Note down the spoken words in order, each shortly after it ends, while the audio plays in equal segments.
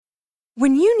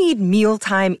When you need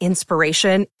mealtime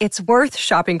inspiration, it's worth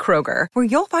shopping Kroger, where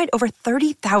you'll find over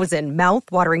 30,000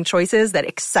 mouth-watering choices that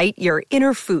excite your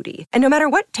inner foodie. And no matter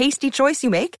what tasty choice you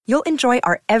make, you'll enjoy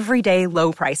our everyday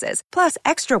low prices, plus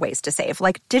extra ways to save,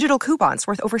 like digital coupons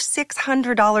worth over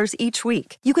 $600 each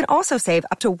week. You can also save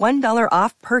up to $1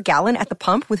 off per gallon at the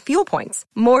pump with fuel points.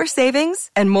 More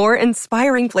savings and more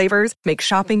inspiring flavors make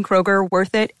shopping Kroger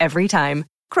worth it every time.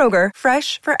 Kroger,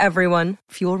 fresh for everyone.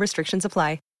 Fuel restrictions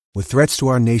apply. With threats to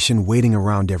our nation waiting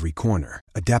around every corner,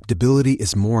 adaptability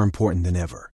is more important than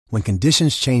ever. When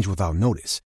conditions change without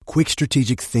notice, quick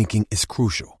strategic thinking is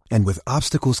crucial. And with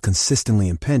obstacles consistently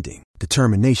impending,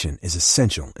 determination is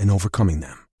essential in overcoming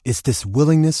them. It's this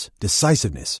willingness,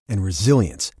 decisiveness, and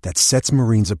resilience that sets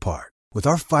Marines apart. With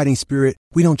our fighting spirit,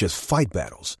 we don't just fight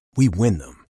battles, we win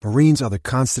them. Marines are the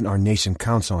constant our nation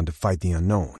counts on to fight the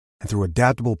unknown. And through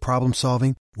adaptable problem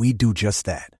solving, we do just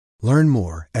that. Learn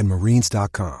more at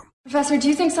Marines.com. Professor, do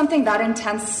you think something that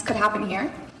intense could happen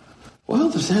here? Well,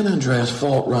 the San Andreas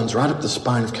Fault runs right up the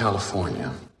spine of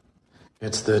California.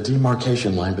 It's the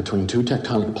demarcation line between two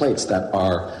tectonic plates that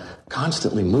are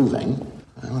constantly moving.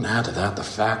 And add to that the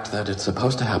fact that it's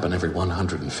supposed to happen every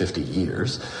 150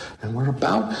 years, and we're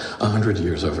about 100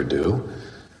 years overdue.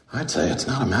 I'd say it's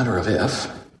not a matter of if,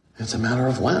 it's a matter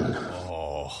of when.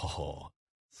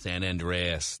 San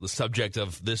Andreas, the subject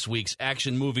of this week's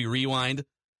Action Movie Rewind.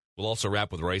 We'll also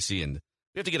wrap with Ricey, and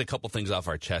we have to get a couple things off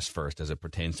our chest first as it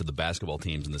pertains to the basketball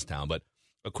teams in this town. But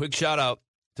a quick shout-out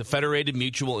to Federated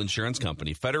Mutual Insurance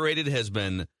Company. Federated has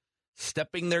been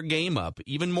stepping their game up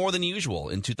even more than usual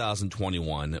in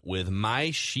 2021 with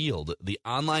MyShield, the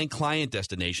online client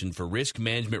destination for risk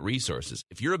management resources.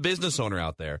 If you're a business owner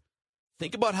out there,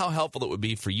 think about how helpful it would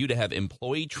be for you to have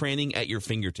employee training at your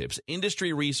fingertips,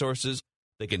 industry resources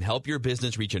that can help your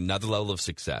business reach another level of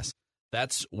success.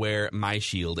 That's where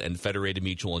MyShield and Federated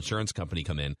Mutual Insurance Company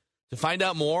come in. To find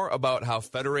out more about how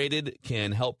Federated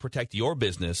can help protect your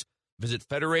business, visit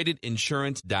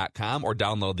federatedinsurance.com or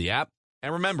download the app.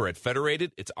 And remember, at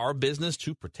Federated, it's our business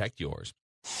to protect yours.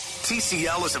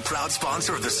 TCL is a proud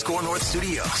sponsor of the Score North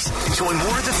Studios. Enjoy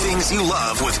more of the things you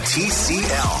love with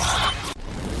TCL.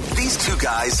 These two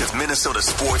guys have Minnesota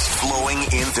sports flowing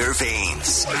in their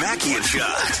veins. Mackie and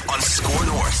Judd on Score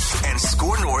North and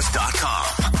ScoreNorth.com.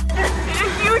 There's a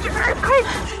huge earthquake.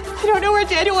 I don't know where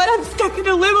Daniel went. I'm stuck in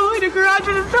a limo in a garage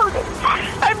in a building.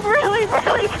 I'm really,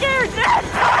 really scared, Dad.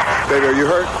 Baby, are you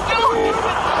hurt? No.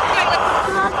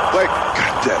 Blake,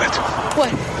 God damn it. What?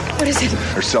 What is it?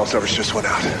 Her cell service just went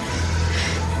out.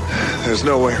 There's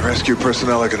no way rescue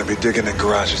personnel are going to be digging in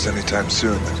garages anytime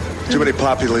soon. Too many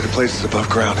populated places above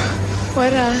ground.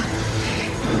 What are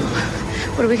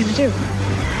we going to do?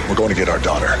 We're going to get our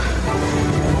daughter.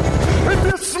 If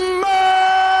you smell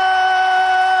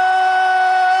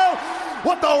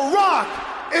what The Rock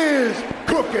is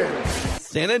cooking.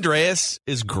 San Andreas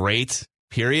is great,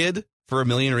 period, for a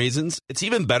million reasons. It's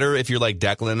even better if you're like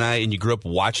Declan and I and you grew up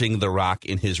watching The Rock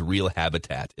in his real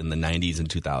habitat in the 90s and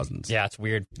 2000s. Yeah, it's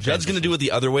weird. Judd's going to do it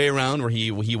the other way around where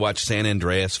he watched San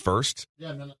Andreas first.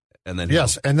 Yeah, and then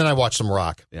and then I watched some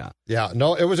Rock. Yeah.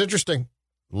 No, it was interesting.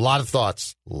 A lot of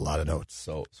thoughts, a lot of notes.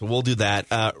 So we'll do that.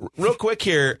 Real quick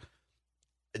here,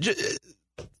 the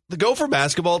Gopher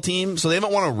basketball team, so they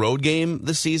haven't won a road game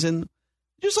this season.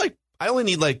 I only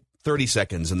need 30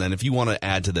 seconds, and then if you want to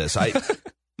add to this,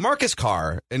 Marcus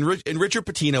Carr and Richard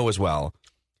Pitino as well.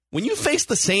 When you face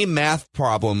the same math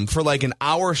problem for an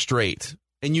hour straight,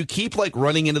 and you keep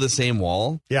running into the same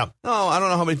wall. Yeah. Oh, I don't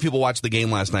know how many people watched the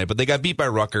game last night, but they got beat by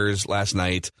Rutgers last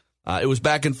night. It was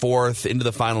back and forth into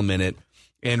the final minute,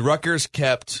 and Rutgers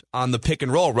kept on the pick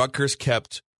and roll. Rutgers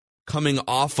kept coming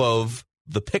off of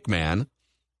the pick man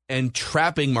and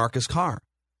trapping Marcus Carr.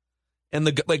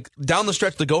 And down the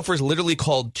stretch, the Gophers literally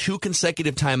called 2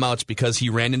 consecutive timeouts because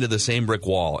he ran into the same brick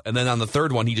wall. And then on the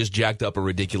third one, he just jacked up a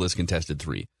ridiculous contested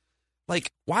three.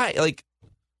 Why?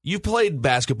 You've played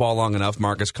basketball long enough,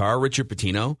 Marcus Carr, Richard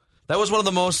Pitino. That was one of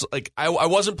the most, I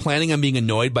wasn't planning on being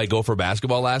annoyed by Gopher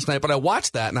basketball last night, but I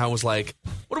watched that and I was like,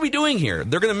 what are we doing here?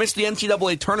 They're going to miss the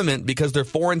NCAA tournament because they're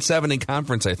 4-7 in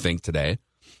conference, I think, today.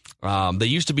 They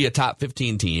used to be a top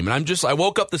 15 team. And I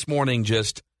woke up this morning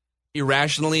just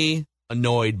irrationally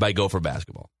annoyed by Gopher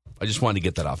basketball. I just wanted to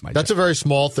get that off my chest. That's a very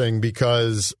small thing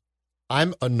because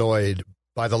I'm annoyed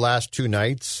by the last 2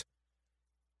 nights.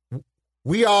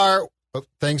 We are,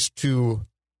 thanks to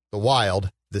the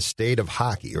Wild, the state of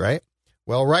hockey, right?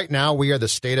 Well, right now we are the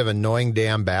state of annoying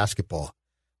damn basketball.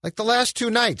 The last 2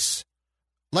 nights.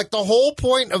 The whole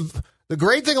point of the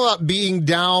great thing about being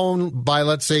down by,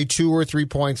 let's say, 2 or 3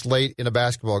 points late in a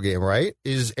basketball game, right?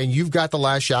 And you've got the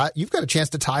last shot, you've got a chance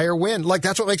to tie or win.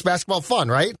 That's what makes basketball fun,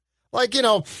 right? Like,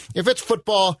 if it's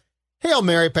football, Hail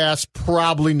Mary pass,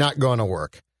 probably not going to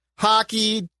work.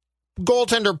 Hockey,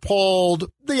 goaltender pulled,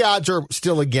 the odds are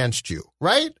still against you,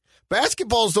 right?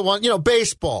 Basketball's the one,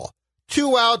 baseball.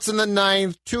 2 outs in the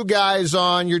ninth, 2 guys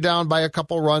on, you're down by a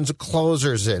couple runs, a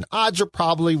closer's in. Odds are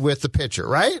probably with the pitcher,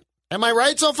 right? Am I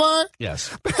right so far?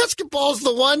 Yes. Basketball's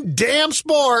the one damn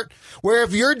sport where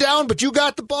if you're down but you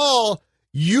got the ball,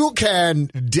 you can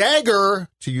dagger,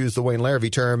 to use the Wayne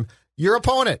Larrivee term, your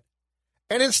opponent.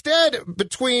 And instead,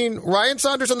 between Ryan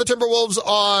Saunders and the Timberwolves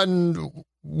on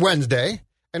Wednesday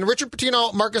and Richard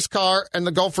Pitino, Marcus Carr, and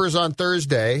the Gophers on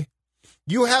Thursday,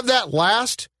 you have that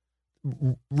last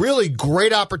really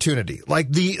great opportunity,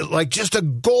 like just a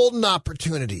golden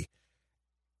opportunity.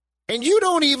 And you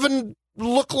don't even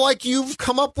look like you've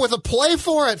come up with a play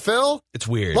for it, Phil. It's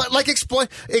weird. Like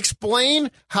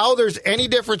explain how there's any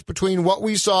difference between what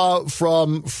we saw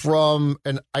from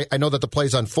and I know that the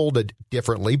plays unfolded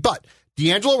differently, but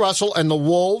D'Angelo Russell and the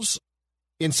Wolves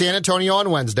in San Antonio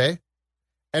on Wednesday,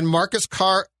 and Marcus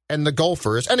Carr and the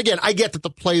Gophers. And again, I get that the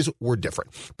plays were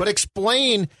different, but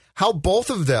explain how both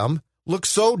of them look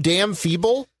so damn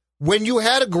feeble when you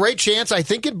had a great chance, I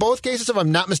think in both cases, if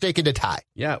I'm not mistaken, to tie.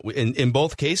 Yeah, in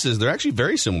both cases, they're actually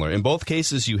very similar. In both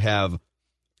cases, you have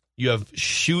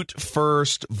shoot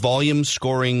first, volume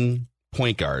scoring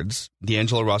point guards,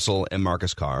 D'Angelo Russell and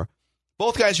Marcus Carr.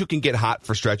 Both guys who can get hot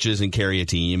for stretches and carry a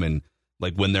team. And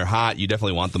like when they're hot, you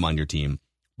definitely want them on your team.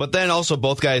 But then also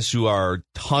both guys who are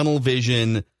tunnel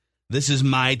vision. This is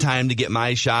my time to get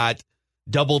my shot.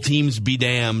 Double teams be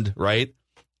damned, right?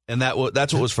 And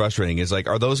that's what was frustrating is like,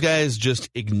 are those guys just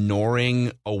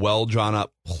ignoring a well drawn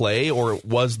up play, or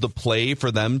was the play for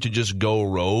them to just go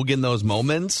rogue in those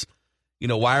moments?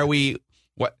 Why are we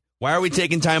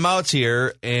taking timeouts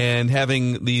here and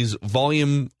having these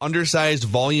undersized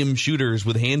volume shooters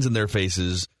with hands in their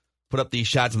faces put up these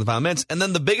shots in the final minutes? And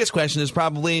then the biggest question is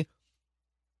probably,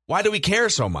 why do we care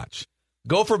so much?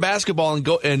 Gopher basketball and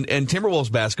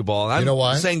Timberwolves basketball. And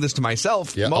I'm saying this to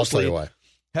myself mostly. I'll tell you why.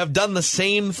 Have done the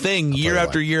same thing year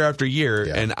after year after year,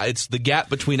 and it's the gap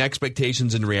between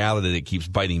expectations and reality that keeps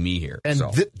biting me here. And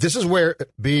this is where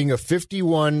being a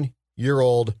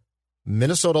 51-year-old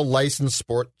Minnesota licensed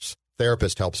sports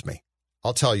therapist helps me.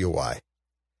 I'll tell you why.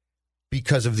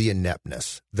 Because of the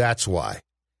ineptness. That's why.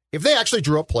 If they actually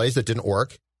drew up plays that didn't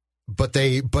work, but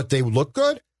they look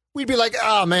good, we'd be like,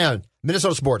 oh, man,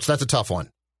 Minnesota sports, that's a tough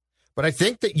one. But I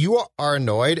think that you are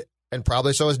annoyed, and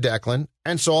probably so is Declan,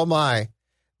 and so am I,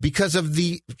 because of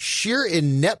the sheer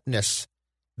ineptness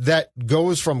that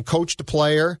goes from coach to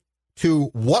player to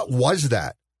what was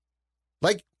that?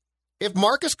 Like, if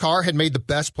Marcus Carr had made the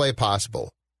best play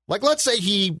possible, like let's say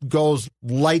he goes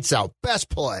lights out, best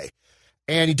play,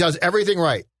 and he does everything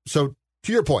right. So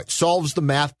to your point, solves the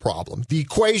math problem. The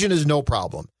equation is no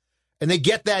problem. And they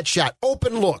get that shot,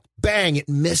 open look, bang, it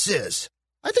misses.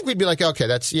 I think we'd be like, okay,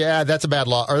 that's a bad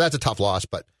loss, or that's a tough loss,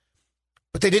 but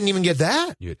they didn't even get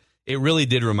that. It really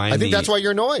did remind me. I think that's why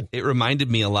you're annoyed. It reminded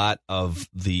me a lot of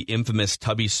the infamous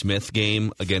Tubby Smith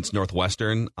game against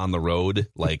Northwestern on the road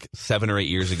like 7 or 8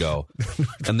 years ago.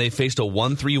 And they faced a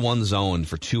 1-3-1 zone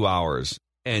for 2 hours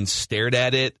and stared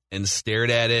at it and stared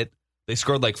at it. They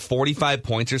scored like 45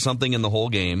 points or something in the whole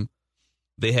game.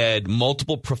 They had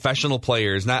multiple professional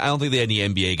players. I don't think they had any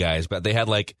NBA guys, but they had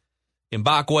like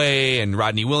Mbakwe and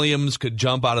Rodney Williams could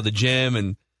jump out of the gym,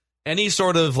 and any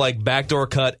sort of like backdoor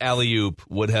cut alley-oop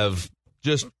would have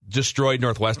just destroyed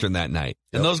Northwestern that night.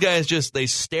 And those guys they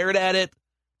stared at it.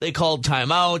 They called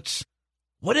timeouts.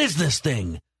 What is this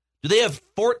thing? Do they have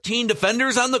 14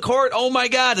 defenders on the court? Oh my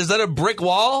God, is that a brick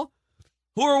wall?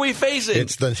 Who are we facing?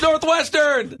 It's the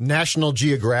Northwestern. National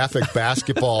Geographic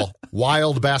basketball,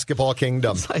 wild basketball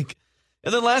kingdom. It's like,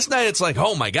 and then last night it's like,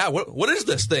 oh my God, what is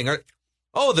this thing?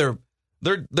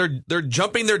 They're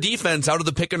jumping their defense out of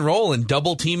the pick and roll and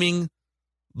double teaming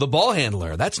the ball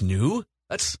handler. That's new.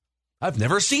 I've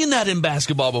never seen that in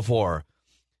basketball before.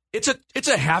 It's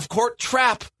a half court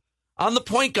trap on the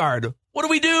point guard. What do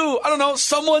we do? I don't know.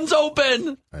 Someone's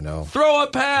open. I know. Throw a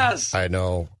pass. I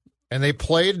know. And they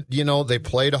played,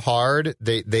 hard.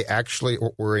 They actually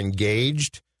were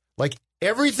engaged. Like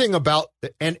everything about,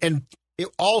 and it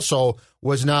also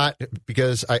was not,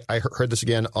 because I heard this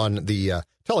again on the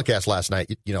telecast last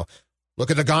night,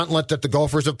 look at the gauntlet that the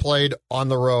Gophers have played on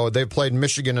the road. They've played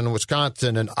Michigan and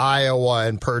Wisconsin and Iowa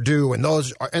and Purdue, and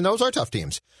those are tough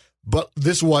teams. But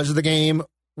this was the game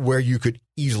where you could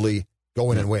easily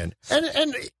go in and win.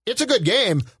 And it's a good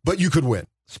game, but you could win.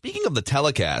 Speaking of the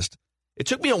telecast, it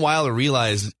took me a while to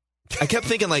realize, I kept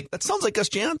thinking like, that sounds like Gus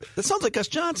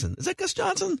Johnson. Is that Gus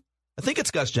Johnson? I think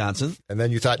it's Gus Johnson. And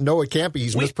then you thought, no, it can't be.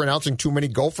 He's mispronouncing too many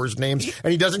Gophers' names,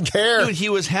 and he doesn't care. Dude, he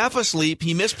was half asleep.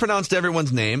 He mispronounced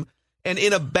everyone's name. And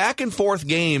in a back-and-forth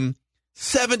game,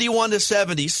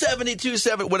 71-70,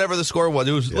 72-7, whatever the score was,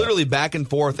 it was literally back and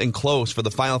forth and close for the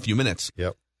final few minutes.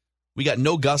 Yep. We got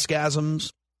no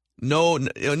Gus-gasms,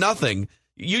 nothing.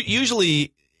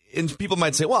 Usually, and people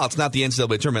might say, well, it's not the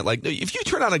NCAA tournament. Like, if you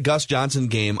turn on a Gus Johnson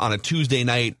game on a Tuesday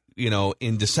night,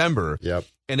 in December,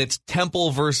 and it's Temple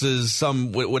versus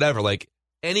some whatever, like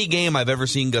any game I've ever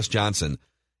seen Gus Johnson,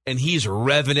 and he's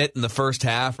revving it in the first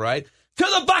half, right? To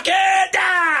the bucket!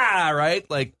 Ah! Right?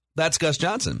 Like, that's Gus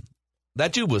Johnson.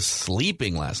 That dude was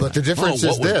sleeping last night. But the difference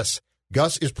is this.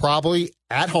 Gus is probably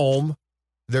at home.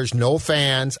 There's no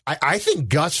fans. I think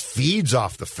Gus feeds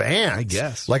off the fans. I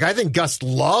guess. Like, I think Gus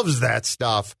loves that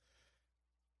stuff.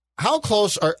 How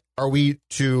close are we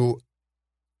to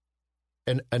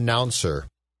an announcer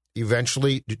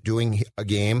eventually doing a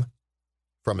game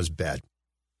from his bed?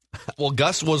 Well,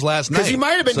 Gus was last night. Because he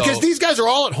might have been, because these guys are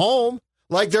all at home.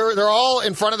 Like, they're all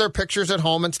in front of their pictures at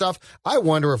home and stuff. I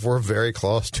wonder if we're very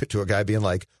close to a guy being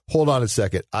like, hold on a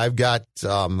second. I've got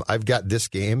this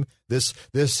game,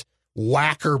 this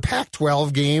whacker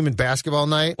Pac-12 game in basketball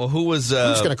night. Well, who was?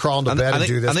 I'm just going to crawl into bed and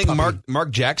do this. I think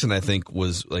Mark Jackson,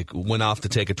 was went off to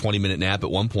take a 20-minute nap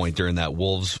at one point during that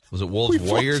Wolves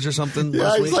Warriors or something?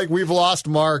 Yeah, he's like, we've lost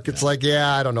Mark. It's like,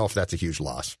 I don't know if that's a huge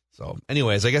loss. So,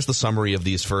 anyways, I guess the summary of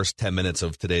these first 10 minutes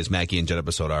of today's Mackey and Judd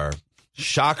episode are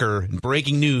shocker,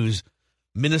 breaking news.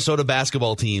 Minnesota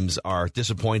basketball teams are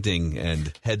disappointing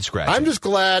and head scratching. I'm just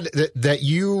glad that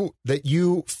you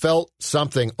felt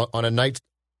something on a night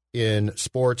in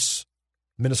sports,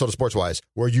 Minnesota sports-wise,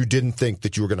 where you didn't think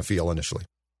that you were going to feel initially.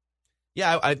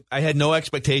 Yeah, I had no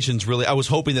expectations, really. I was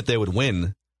hoping that they would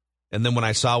win, and then when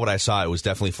I saw what I saw, it was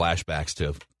definitely flashbacks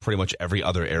to pretty much every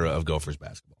other era of Gophers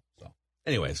basketball. So,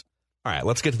 anyways, all right,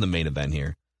 let's get to the main event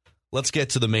here. Let's get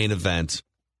to the main event.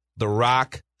 The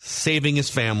Rock saving his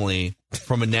family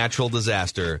from a natural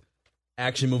disaster.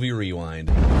 Action movie rewind.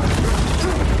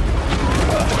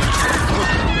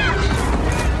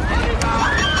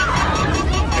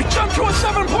 Jump to a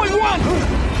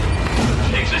 7.1!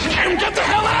 Jesus, Kim, get the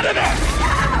hell out of there!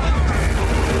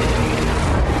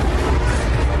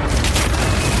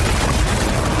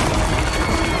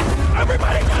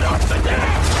 Everybody get off the deck!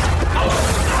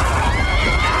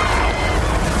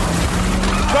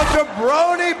 The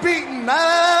jabroni beating,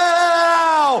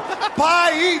 now!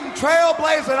 Pie-eating,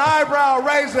 trailblazing,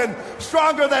 eyebrow-raising,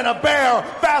 stronger than a bear,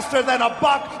 faster than a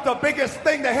buck, the biggest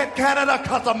thing to hit Canada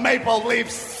because the Maple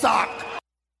Leafs suck!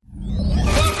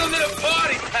 Welcome to the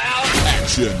party, pal!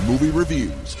 Action movie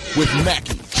reviews with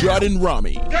Mackey, Judd, and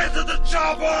Rami. Get to the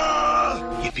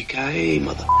chopper! Yippee-ki-yay,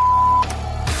 mother...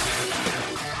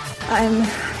 I'm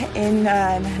in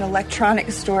an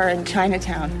electronics store in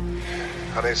Chinatown.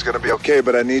 Honey, it's going to be okay,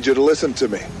 but I need you to listen to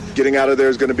me. Getting out of there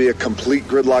is going to be a complete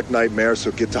gridlock nightmare,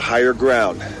 so get to higher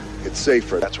ground. It's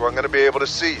safer. That's where I'm going to be able to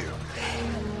see you.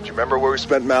 Do you remember where we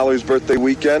spent Mallory's birthday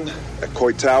weekend? At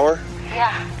Coit Tower?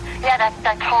 Yeah,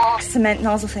 that tall cement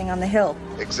nozzle thing on the hill.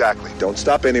 Exactly. Don't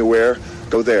stop anywhere.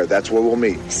 Go there. That's where we'll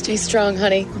meet. Stay strong,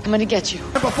 honey. I'm going to get you.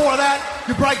 And before that,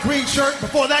 your bright green shirt.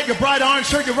 Before that, your bright orange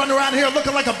shirt. You run around here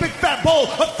looking like a big fat bowl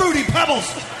of Fruity Pebbles.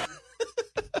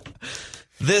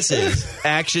 This is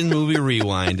Action Movie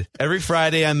Rewind. Every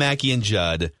Friday on Mackey and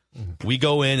Judd, we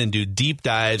go in and do deep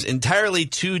dives, entirely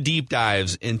two deep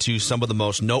dives into some of the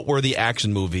most noteworthy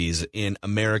action movies in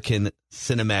American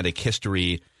cinematic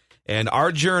history. And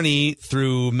our journey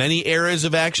through many eras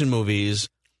of action movies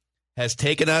has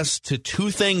taken us to two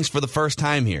things for the first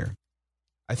time here.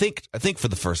 I think for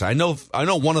the first time. I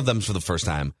know one of them's for the first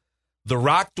time. The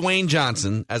Rock, Dwayne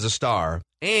Johnson as a star,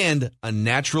 and a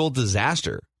natural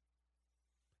disaster.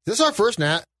 Is this our first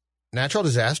natural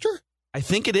disaster? I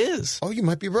think it is. Oh, you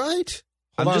might be right.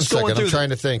 I'm just going through. I'm trying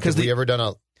to think. Have we ever done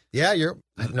a... Yeah, I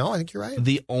think you're right.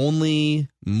 The only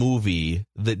movie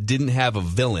that didn't have a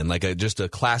villain, like just a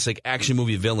classic action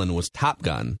movie villain, was Top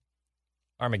Gun.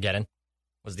 Armageddon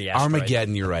was the asteroid.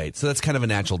 Armageddon, you're right. So that's kind of a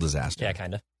natural disaster. Yeah,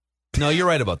 kind of. No, you're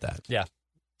right about that. Yeah.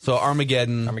 So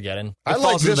Armageddon. I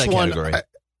like this one.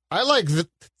 I like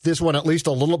this one at least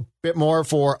a little bit more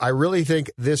for, I really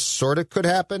think this sort of could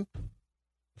happen.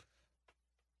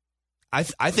 I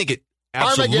think it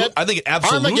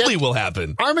absolutely will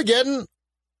happen. Armageddon,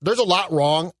 there's a lot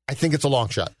wrong. I think it's a long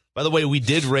shot. By the way, we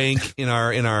did rank in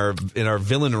our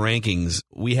villain rankings.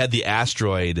 We had the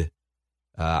asteroid.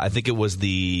 I think it was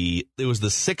the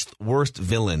sixth worst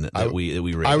villain that we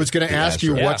rated. I was going to ask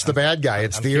you, what's the bad guy?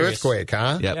 It's the earthquake,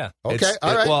 huh? Yep. Yeah. Okay,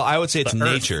 all right. Well, I would say it's The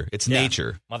Earth. nature. It's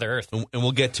nature. Mother Earth. And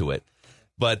we'll get to it.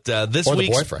 But this or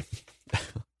week's... the boyfriend.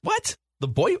 What? The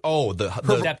boy? Oh, the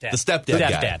stepdad. The stepdad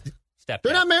guy.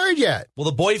 They're not married yet. Well,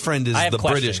 the boyfriend is the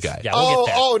British guy. Yeah, we'll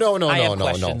get that. No. I have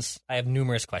questions. I have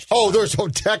numerous questions. Oh, there's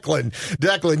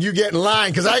Declan, you get in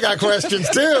line because I got questions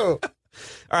too. All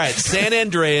right, San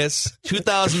Andreas,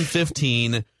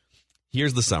 2015.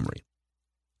 Here's the summary.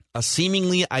 A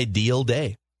seemingly ideal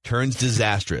day turns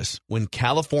disastrous when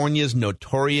California's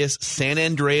notorious San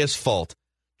Andreas Fault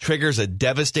triggers a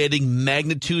devastating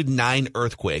magnitude 9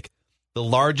 earthquake, the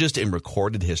largest in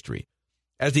recorded history.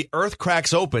 As the earth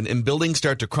cracks open and buildings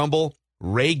start to crumble,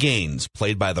 Ray Gaines,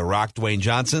 played by The Rock Dwayne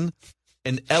Johnson,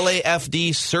 an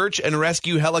LAFD search and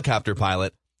rescue helicopter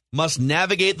pilot, must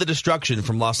navigate the destruction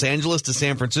from Los Angeles to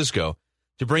San Francisco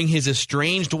to bring his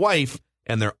estranged wife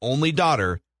and their only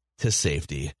daughter to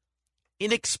safety.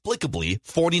 Inexplicably,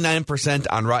 49%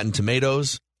 on Rotten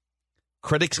Tomatoes.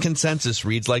 Critics' consensus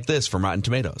reads like this from Rotten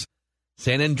Tomatoes.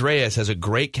 San Andreas has a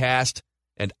great cast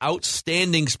and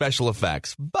outstanding special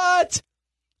effects, but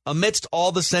amidst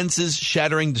all the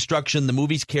senses-shattering destruction, the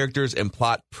movie's characters and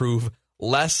plot prove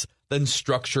less than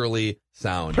structurally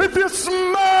sound. If you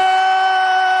smell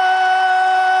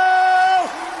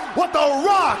what The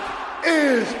Rock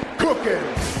is cooking.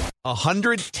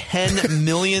 $110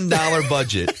 million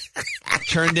budget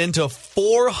turned into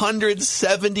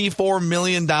 $474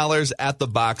 million at the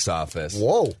box office.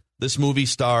 Whoa. This movie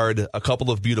starred a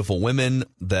couple of beautiful women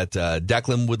that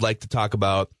Declan would like to talk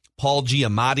about. Paul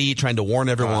Giamatti trying to warn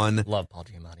everyone. Love Paul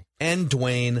Giamatti. And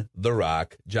Dwayne The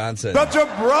Rock Johnson. The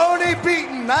jabroni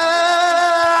beating,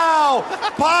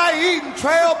 pie-eating,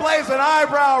 trailblazing,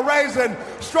 eyebrow-raising,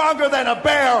 stronger than a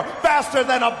bear, faster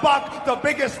than a buck, the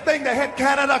biggest thing to hit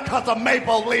Canada because the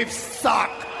Maple Leafs suck.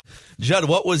 Judd,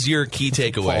 what was your key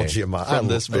takeaway from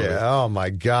this movie? Yeah, oh, my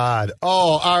God.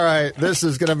 Oh, all right. This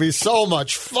is going to be so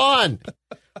much fun.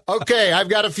 Okay, I've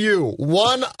got a few.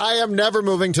 One, I am never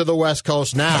moving to the West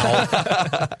Coast now.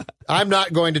 I'm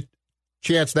not going to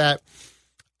chance that.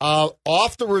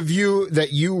 Off the review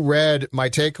that you read, my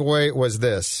takeaway was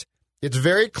this. It's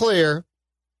very clear,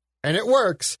 and it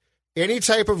works. Any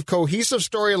type of cohesive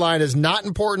storyline is not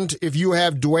important if you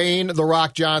have Dwayne The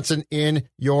Rock Johnson in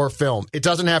your film. It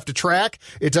doesn't have to track.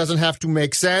 It doesn't have to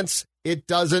make sense. It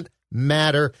doesn't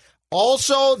matter.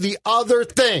 Also, the other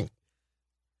thing.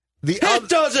 It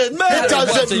doesn't matter. It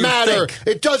doesn't matter.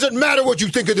 It doesn't matter what you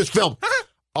think of this film.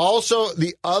 Also,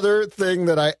 the other thing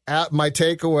that my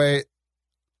takeaway,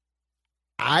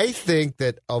 I think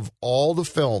that of all the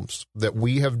films that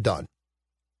we have done,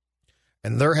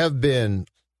 and there's been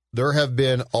a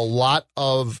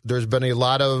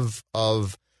lot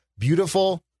of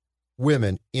beautiful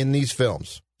women in these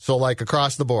films. So like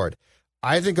across the board,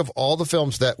 I think of all the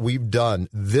films that we've done,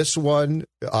 this one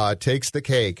takes the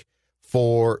cake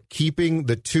for keeping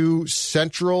the two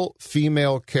central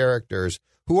female characters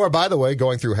who are, by the way,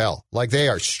 going through hell. Like they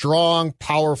are strong,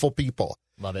 powerful people.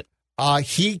 Love it.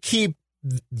 The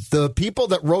people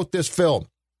that wrote this film,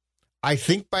 I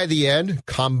think by the end,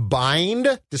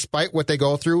 combined, despite what they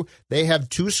go through, they have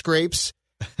 2 scrapes,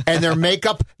 and their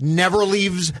makeup never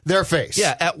leaves their face.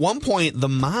 Yeah, at one point, the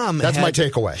mom That's my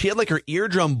takeaway. She had like her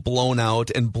eardrum blown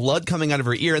out and blood coming out of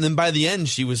her ear, and then by the end,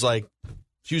 she was like,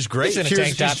 she was great. She was in a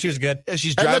tank top. She was good. Yeah,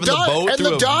 she's driving the boat. And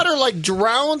the daughter like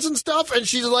drowns and stuff, and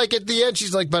she's like, at the end,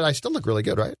 she's like, but I still look really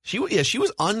good, right? She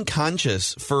was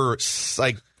unconscious for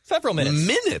like several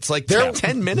minutes. Like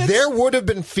 10 minutes. There would have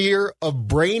been fear of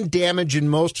brain damage in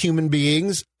most human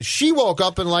beings. She woke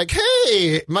up and like,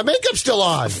 hey, my makeup's still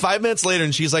on. 5 minutes later,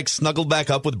 and she's like snuggled back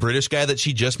up with British guy that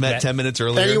she just met 10 minutes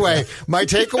earlier. Anyway, my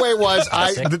takeaway was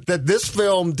that this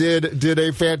film did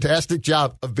a fantastic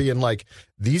job of being like,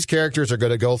 these characters are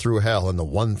going to go through hell, and the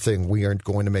one thing we aren't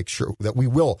going to make sure that we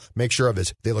will make sure of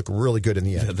is they look really good in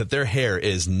the end. That their hair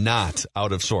is not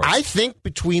out of sorts. I think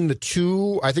between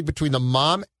the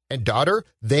mom and daughter,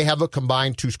 they have a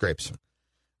combined 2 scrapes.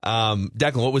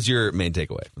 Declan, what was your main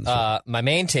takeaway from this film? My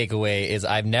main takeaway is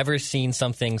I've never seen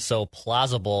something so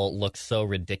plausible look so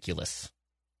ridiculous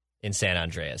in San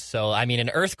Andreas. So, I mean,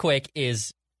 an earthquake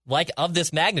is like of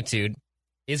this magnitude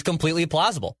is completely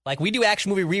plausible. Like we do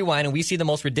Action Movie Rewind and we see the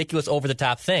most ridiculous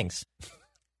over-the-top things.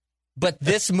 But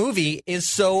this movie is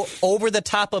so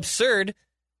over-the-top absurd.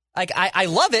 Like I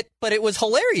love it, but it was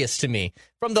hilarious to me.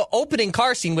 From the opening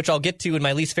car scene, which I'll get to in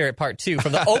my least favorite part too,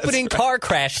 from the opening car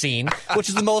crash scene, which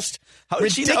is the most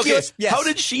ridiculous. Yes. How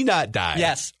did she not die?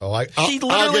 Yes. Oh, I'll get to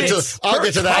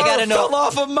that. I gotta know. Fell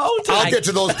off a mountain. I'll get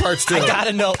to those parts too. I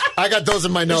gotta know. I got those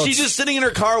in my notes. She's just sitting in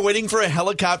her car waiting for a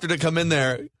helicopter to come in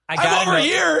there. I'm over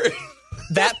here.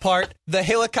 That part, the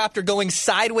helicopter going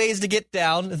sideways to get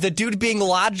down, the dude being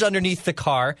lodged underneath the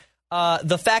car.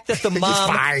 The fact that the mom... He's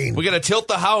fine. We're going to tilt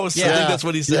the house. Yeah. I think that's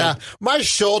what he said. Yeah. My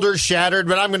shoulder's shattered,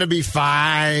 but I'm going to be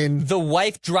fine. The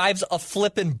wife drives a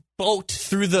flippin' boat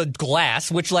through the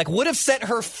glass, which would have sent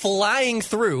her flying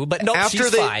through, but no,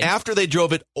 she's fine. After they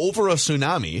drove it over a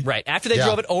tsunami. Right, after they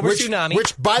drove it over tsunami.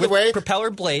 Which, by the way... propeller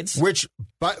blades. Which,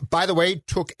 by the way,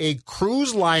 took a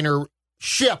cruise liner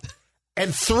ship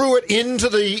and threw it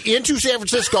into San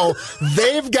Francisco.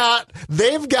 They've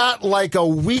got like a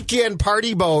weekend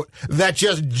party boat that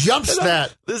just jumps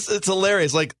that. It's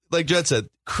hilarious. Like Judd said,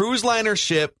 cruise liner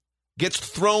ship gets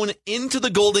thrown into the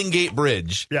Golden Gate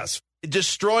Bridge. Yes.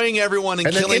 Destroying everyone and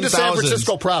killing into thousands. San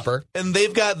Francisco proper. And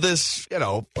they've got this,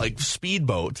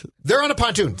 speedboat. They're on a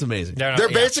pontoon. It's amazing. They're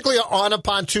basically on a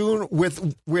pontoon with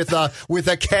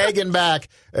a keg in back,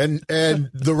 and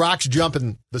the Rock's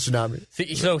jumping the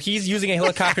tsunami. So he's using a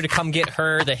helicopter to come get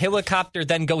her. The helicopter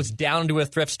then goes down to a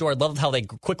thrift store. I love how they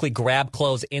quickly grab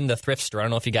clothes in the thrift store. I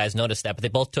don't know if you guys noticed that, but they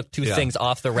both took two things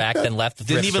off the rack, then left the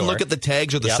thrift store. Didn't even look at the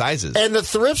tags or the sizes. And the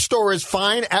thrift store is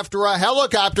fine after a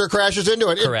helicopter crashes into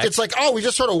it. Correct. It's like, we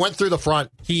just sort of went through the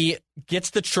front. He gets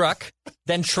the truck,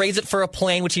 then trades it for a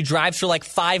plane, which he drives for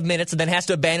 5 minutes and then has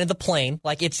to abandon the plane.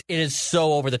 It is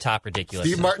so over the top ridiculous.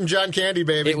 Steve Martin, John Candy,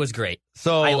 baby. It was great.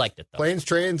 So I liked it, though. Planes,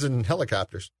 trains, and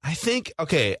helicopters. I think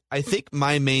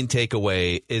my main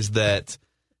takeaway is that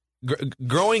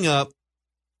growing up,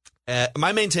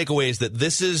 my main takeaway is that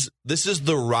this is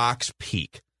The Rock's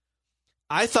peak.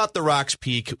 I thought The Rock's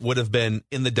peak would have been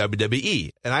in the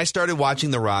WWE, and I started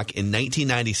watching The Rock in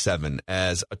 1997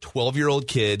 as a 12-year-old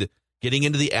kid getting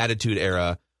into the Attitude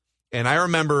Era. And I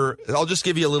remember, I'll just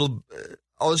give you a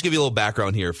little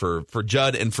background here for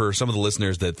Judd and for some of the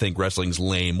listeners that think wrestling's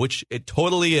lame, which it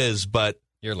totally is, but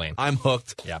you're lame. I'm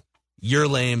hooked. Yeah. You're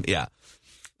lame. Yeah.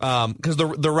 Because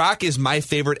The Rock is my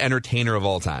favorite entertainer of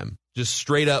all time. Just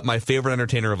straight up my favorite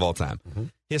entertainer of all time. Mm-hmm.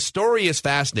 His story is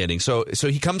fascinating. So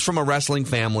he comes from a wrestling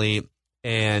family,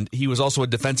 and he was also a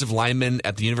defensive lineman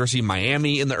at the University of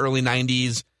Miami in the early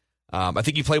 90s. I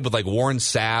think he played with Warren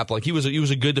Sapp. He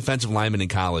was a good defensive lineman in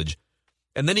college.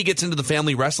 And then he gets into the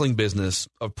family wrestling business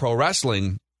of pro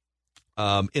wrestling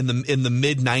in the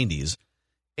mid 90s.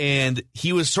 And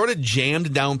he was sort of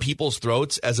jammed down people's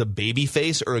throats as a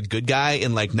babyface or a good guy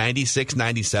in 96,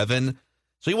 97.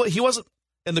 So he wasn't,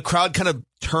 and the crowd kind of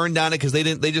turned on it because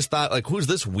they just thought who's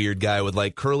this weird guy with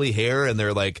curly hair, and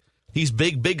they're he's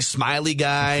big smiley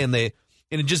guy, and it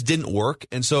just didn't work.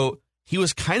 And so he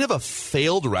was kind of a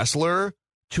failed wrestler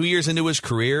 2 years into his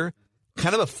career,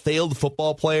 kind of a failed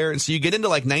football player. And so you get into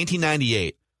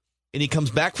 1998, and he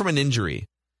comes back from an injury,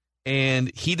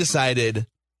 and he decided,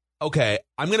 okay,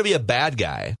 I'm going to be a bad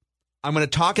guy. I'm going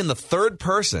to talk in the third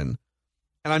person,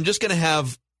 and I'm just going to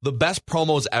have the best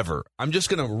promos ever. I'm just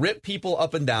going to rip people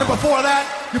up and down. Before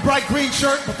that, your bright green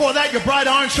shirt. Before that, your bright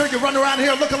orange shirt. You run around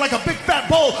here looking like a big fat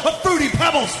bowl of Fruity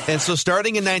Pebbles. And so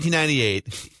starting in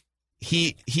 1998,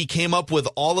 he came up with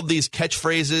all of these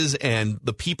catchphrases and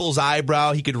the people's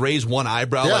eyebrow. He could raise one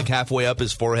eyebrow halfway up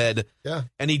his forehead. Yeah.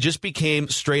 And he just became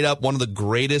straight up one of the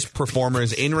greatest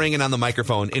performers in ring and on the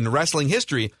microphone in wrestling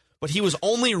history. But he was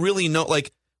only really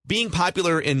being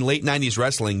popular in late 90s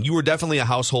wrestling, you were definitely a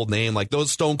household name.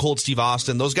 Those Stone Cold Steve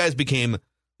Austin, those guys became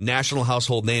national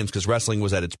household names because wrestling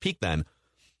was at its peak then.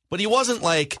 But he wasn't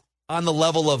on the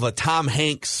level of a Tom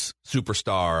Hanks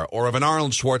superstar or of an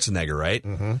Arnold Schwarzenegger, right?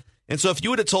 Mm-hmm. And so if you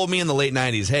would have told me in the late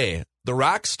 90s, hey, The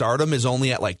Rock's stardom is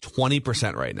only at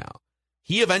 20% right now.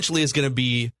 He eventually is going to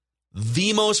be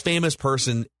the most famous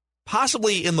person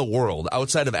possibly in the world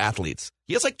outside of athletes.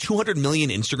 He has 200 million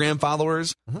Instagram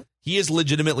followers. Mm-hmm. He is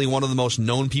legitimately one of the most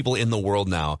known people in the world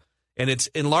now. And it's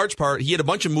in large part, he had a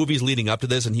bunch of movies leading up to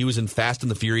this, and he was in Fast and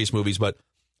the Furious movies. But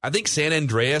I think San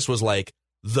Andreas was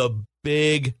the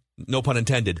big, no pun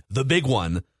intended, the big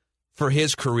one for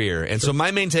his career. And so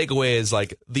my main takeaway is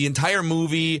the entire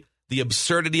movie, the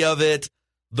absurdity of it,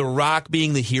 The Rock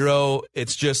being the hero.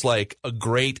 It's just a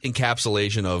great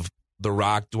encapsulation of The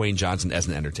Rock, Dwayne Johnson as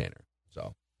an entertainer.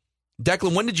 So,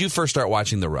 Declan, when did you first start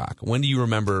watching The Rock? When do you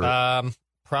remember?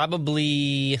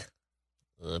 Probably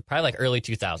early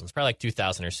 2000s, probably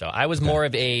 2000 or so. I was more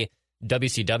of a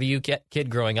WCW kid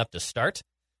growing up to start.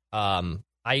 My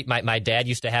dad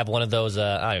used to have one of those,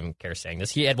 I don't even care saying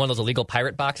this, he had one of those illegal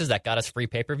pirate boxes that got us free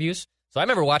pay-per-views. So I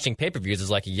remember watching pay-per-views as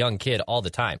a young kid all the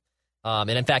time. And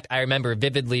in fact, I remember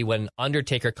vividly when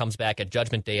Undertaker comes back at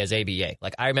Judgment Day as ABA.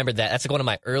 I remember that. That's one of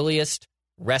my earliest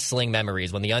wrestling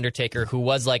memories when The Undertaker, who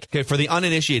was like... Okay, for the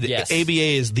uninitiated, Yes. ABA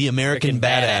is the American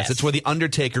Badass. Badass. It's where The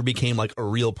Undertaker became like a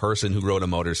real person who rode a Yeah,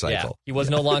 motorcycle. he was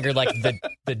no longer like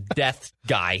the death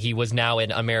guy. He was now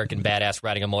an American Badass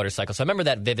riding a motorcycle. So I remember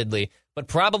that vividly. But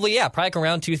probably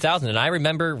around 2000. And I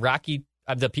remember Rocky,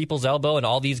 the People's Elbow, and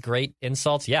all these great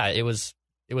insults. Yeah, it was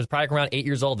probably around 8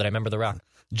 years old that I remember The Rock.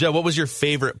 Joe, what was your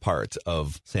favorite part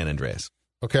of San Andreas?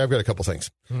 Okay, I've got a couple things.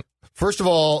 First of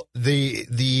all,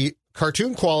 the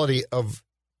cartoon quality of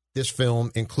this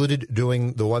film included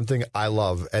doing the one thing I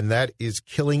love, and that is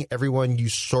killing everyone you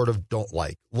sort of don't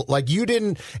like. Like you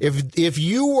didn't, if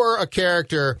you were a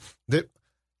character that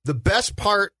the best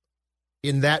part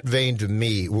in that vein to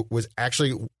me was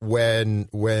actually when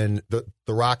the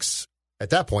Rock's, at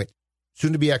that point,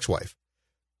 soon to be ex-wife,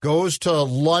 goes to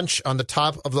lunch on the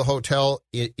top of the hotel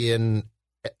in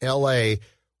L.A.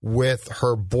 with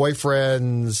her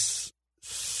boyfriend's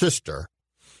sister,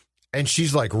 and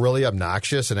she's like really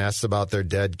obnoxious and asks about their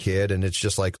dead kid, and it's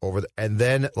just like and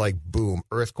then like boom,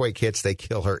 earthquake hits, they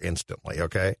kill her instantly.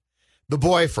 Okay, the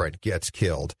boyfriend gets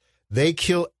killed. They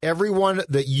kill everyone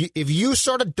that if you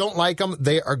sort of don't like them,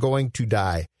 they are going to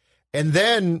die. And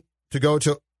then to go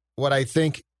to what I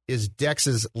think is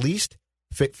Dex's least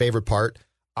favorite part,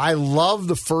 I love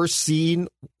the first scene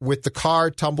with the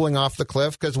car tumbling off the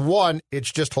cliff because, one,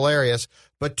 it's just hilarious.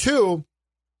 But two,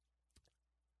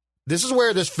 this is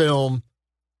where this film,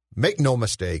 make no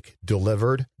mistake,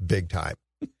 delivered big time.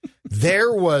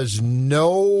 There was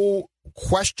no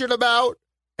question about,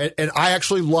 and I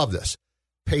actually love this,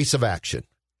 pace of action.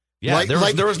 Yeah, there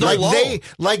was no lull.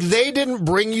 They didn't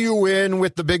bring you in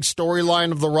with the big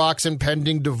storyline of The Rock's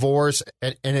impending divorce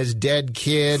and his dead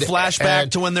kid. Flashback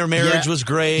to when their marriage was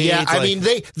great. Yeah, I mean,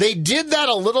 they did that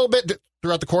a little bit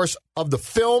throughout the course of the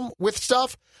film with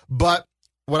stuff, but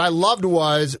what I loved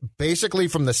was basically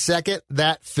from the second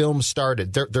that film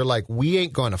started, they're like, we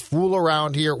ain't going to fool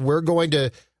around here. We're going to,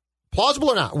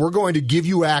 plausible or not, we're going to give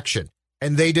you action.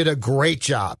 And they did a great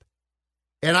job.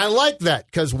 And I like that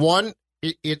because, one,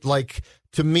 it like,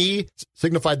 to me,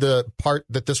 signified the part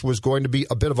that this was going to be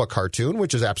a bit of a cartoon,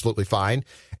 which is absolutely fine.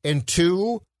 And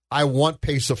two, I want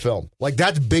pace of film. Like,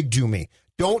 that's big to me.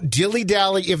 Don't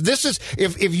dilly-dally.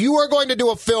 If you are going to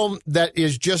do a film that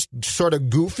is just sort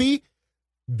of goofy,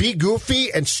 be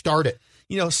goofy and start it.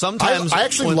 You know, sometimes... I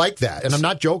actually like that, and I'm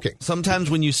not joking.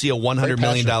 Sometimes when you see a $100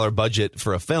 million budget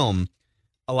for a film,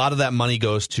 a lot of that money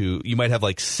goes to... You might have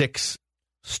like 6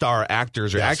 star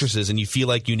actors or actresses, and you feel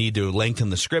like you need to lengthen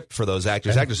the script for those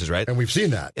actresses, right? And we've seen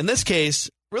that. In this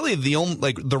case, really,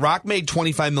 The Rock made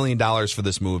 $25 million for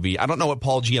this movie. I don't know what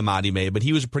Paul Giamatti made, but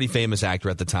he was a pretty famous actor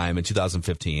at the time in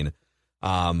 2015.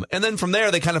 And then from there,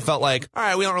 they kind of felt like, all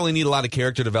right, we don't really need a lot of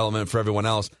character development for everyone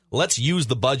else. Let's use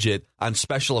the budget on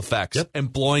special effects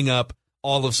and blowing up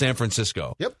all of San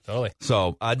Francisco. Yep. Totally.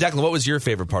 So, Declan, what was your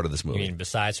favorite part of this movie? You mean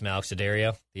besides from Alex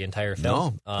Daddario, the entire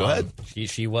film? No, go ahead.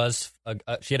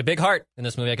 She had a big heart in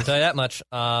this movie, I can tell you that much.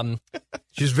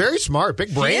 She's very smart,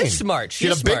 big brain. She is smart. She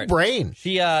had a big brain.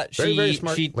 Very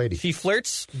smart lady. She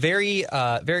flirts very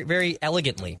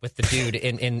elegantly with the dude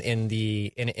in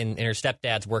her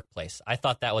stepdad's workplace. I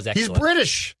thought that was excellent. He's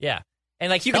British. Yeah, and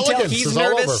like you can Elegance tell he's is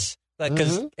all nervous.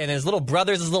 And his little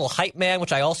brother's his little hype man,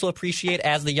 which I also appreciate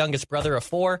as the youngest brother of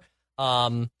 4.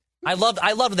 I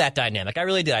loved that dynamic. I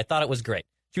really did. I thought it was great.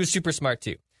 She was super smart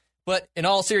too. But in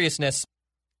all seriousness,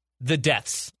 the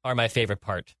deaths are my favorite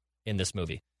part in this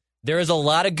movie. There is a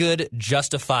lot of good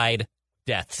justified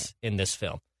deaths in this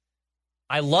film.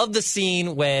 I love the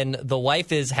scene when the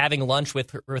wife is having lunch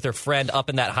with her friend up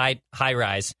in that high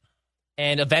rise.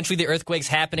 And eventually the earthquake's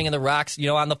happening and the Rock's,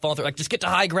 on the phone. They're like, just get to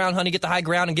high ground, honey, get to high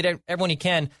ground and get everyone you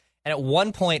can. And at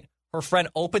one point, her friend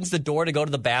opens the door to go to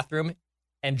the bathroom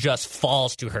and just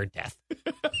falls to her death.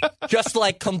 Just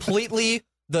like completely,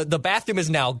 the bathroom is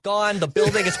now gone. The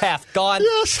building is half gone.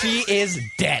 Yes. She is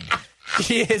dead.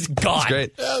 She is gone.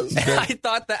 That's great. Yeah, I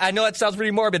thought that, I know it sounds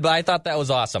pretty morbid, but I thought that was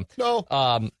awesome. No,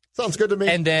 sounds good to me.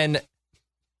 And then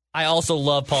I also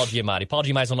love Paul Giamatti. Paul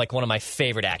Giamatti is one of my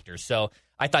favorite actors. So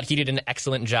I thought he did an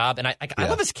excellent job, and I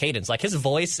love his cadence, like his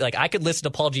voice. Like I could listen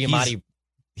to Paul Giamatti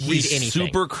read anything.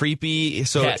 Super creepy.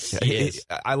 So yes, he is.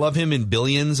 I love him in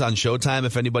Billions on Showtime.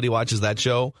 If anybody watches that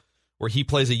show, where he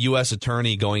plays a U.S.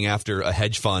 attorney going after a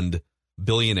hedge fund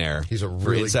billionaire. He's a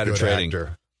really insider good trading.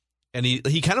 actor, and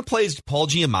he kind of plays Paul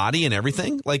Giamatti and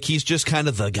everything. Like he's just kind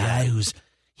of the guy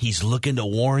he's looking to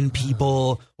warn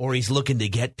people or he's looking to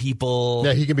get people.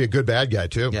 Yeah, he can be a good bad guy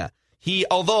too. Yeah.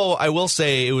 Although I will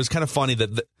say it was kind of funny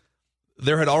that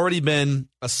there had already been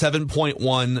a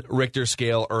 7.1 Richter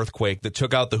scale earthquake that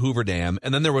took out the Hoover Dam,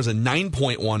 and then there was a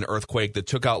 9.1 earthquake that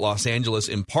took out Los Angeles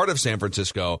and part of San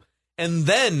Francisco, And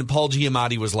then Paul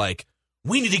Giamatti was like,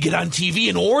 we need to get on TV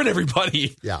and warn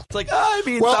everybody. Yeah. It's like,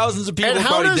 thousands of people and are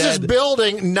how probably is dead. this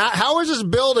building how is this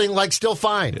building like still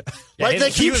fine? Yeah, like they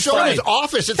keep showing his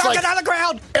office. It's like on the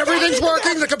ground. Everything's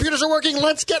working. The computers are working.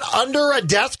 Let's get under a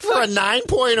desk for a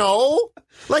 9.0.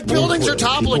 Like buildings are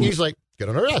toppling. He's like, get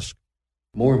under a desk.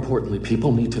 More importantly,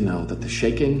 people need to know that the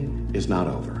shaking is not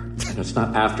over. And it's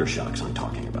not aftershocks I'm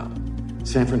talking about.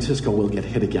 San Francisco will get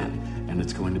hit again. And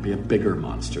it's going to be a bigger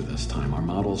monster this time. Our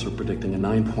models are predicting a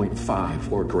 9.5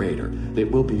 or greater.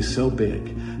 It will be so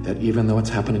big that even though it's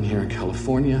happening here in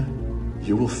California,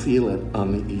 you will feel it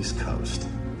on the East Coast.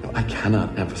 I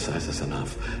cannot emphasize this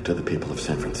enough to the people of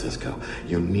San Francisco.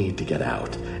 You need to get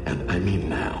out, and I mean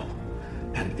now.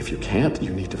 And if you can't,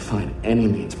 you need to find any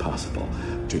means possible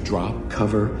to drop,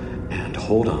 cover, and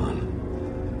hold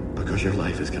on, because your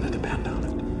life is going to depend on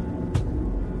it.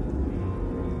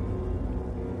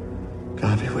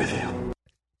 God be with you.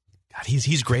 God,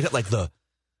 he's great at like the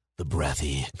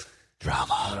breathy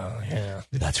drama. Oh, yeah.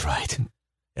 That's right.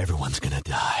 Everyone's gonna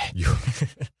die.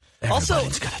 Also,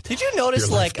 did you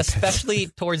notice, like, especially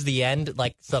towards the end,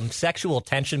 like some sexual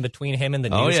tension between him and the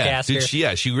newscaster?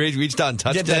 Dude, she reached out and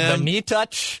touched him. The knee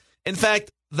touch. In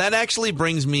fact, that actually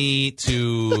brings me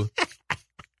to.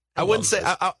 I wouldn't say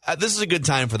this is a good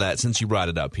time for that since you brought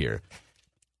it up here.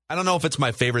 I don't know if it's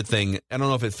my favorite thing. I don't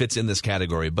know if it fits in this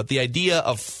category, but the idea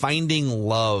of finding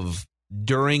love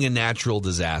during a natural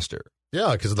disaster.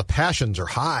 Yeah, because the passions are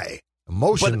high.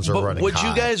 Emotions are running would high.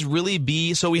 you guys really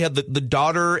be? So we had the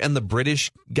daughter and the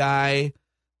British guy.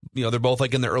 You know, they're both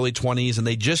like in their early 20s, and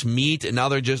they just meet, and now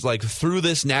they're just like through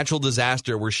this natural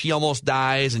disaster where she almost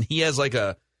dies, and he has like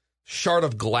a shard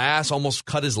of glass almost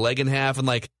cut his leg in half, and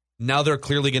like. Now they're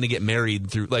clearly going to get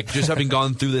married through, like, just having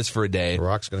gone through this for a day. The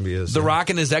Rock's going to be his. The Rock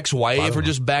and his ex-wife are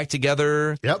just back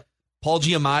together. Yep. Paul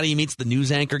Giamatti meets the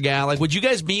news anchor gal. Like, would you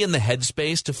guys be in the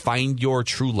headspace to find your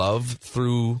true love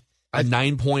through a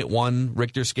 9.1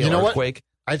 Richter scale earthquake?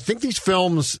 I think these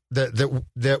films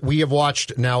that we have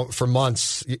watched now for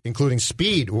months, including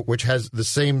Speed, which has the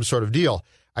same sort of deal.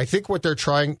 I think what they're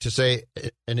trying to say,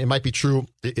 and it might be true,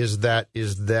 is that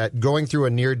going through a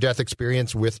near-death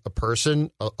experience with a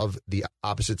person of the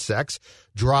opposite sex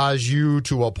draws you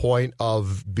to a point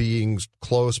of being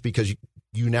close because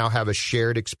you now have a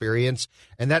shared experience,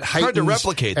 and that heightens. Hard to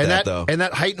replicate that, though. And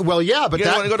that heighten. Well, yeah, but you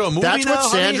want to go to a movie that's now,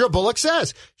 what Sandra Bullock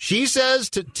says. She says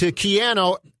to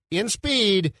Keanu in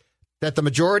Speed that the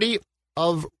majority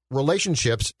of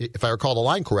relationships, if I recall the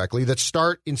line correctly, that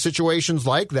start in situations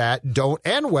like that don't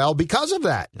end well because of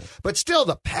that. Yeah. But still,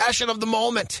 the passion of the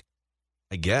moment.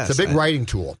 I guess. It's a big writing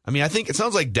tool. I mean, I think it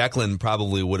sounds like Declan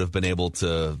probably would have been able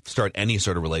to start any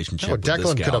sort of relationship with this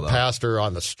gal. Declan could have passed her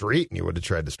on the street and he would have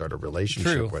tried to start a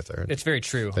relationship with her. It's very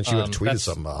true. Then she would have tweeted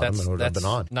something about him and would have been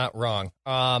on. Not wrong.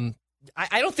 I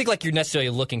don't think like you're necessarily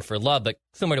looking for love, but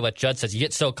similar to what Judd says, you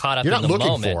get so caught up in the moment. You're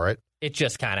not looking for it. It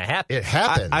just kind of happens. It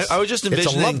happens. I was just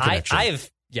envisioning.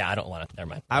 I don't want to. Never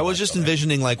mind. I was just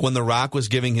envisioning like when The Rock was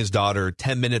giving his daughter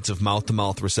 10 minutes of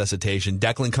mouth-to-mouth resuscitation,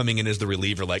 Declan coming in as the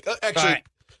reliever, like, actually,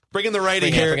 bringing the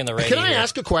writing here. Can I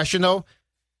ask a question, though?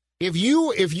 If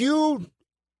you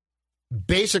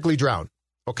basically drown,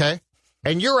 okay,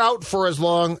 and you're out for as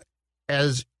long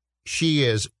as she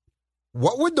is,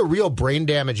 what would the real brain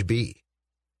damage be?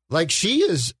 Like, she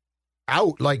is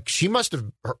out. Like,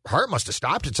 her heart must have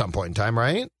stopped at some point in time,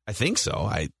 right? I think so.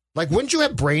 Wouldn't you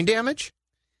have brain damage?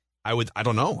 I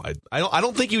don't know. I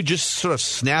don't think you just sort of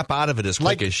snap out of it as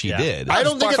quick as she did. I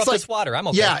don't think it's like water. I'm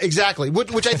okay. Yeah, exactly.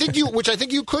 Which I think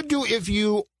you could do if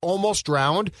you almost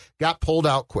drowned, got pulled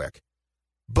out quick.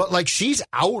 But like she's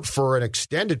out for an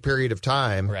extended period of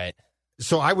time, right?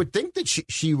 So I would think that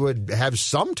she would have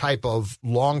some type of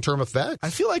long-term effect. I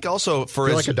feel like also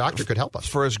like a doctor could help us.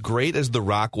 For as great as The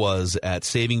Rock was at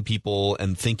saving people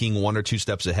and thinking one or two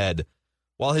steps ahead,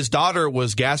 while his daughter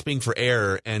was gasping for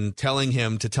air and telling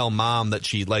him to tell mom that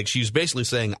she's basically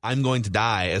saying, I'm going to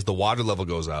die as the water level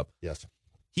goes up. Yes.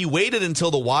 He waited until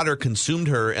the water consumed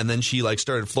her and then she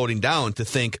started floating down to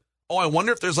think, oh, I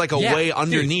wonder if there's a way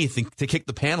underneath to kick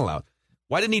the panel out.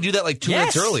 Why didn't he do that 2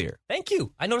 minutes earlier? Thank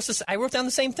you. I noticed this. I wrote down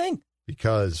the same thing.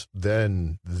 Because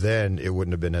then it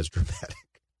wouldn't have been as dramatic.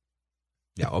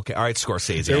 Yeah, okay. All right,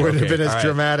 Scorsese. It wouldn't have been as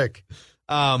dramatic.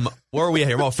 Where are we at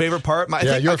here? Well, favorite part?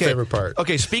 Your favorite part.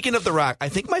 Okay, speaking of The Rock, I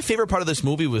think my favorite part of this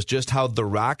movie was just how The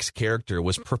Rock's character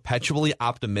was perpetually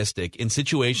optimistic in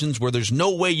situations where there's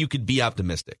no way you could be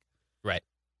optimistic. Right.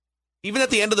 Even at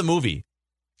the end of the movie,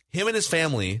 him and his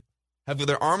family have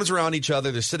their arms around each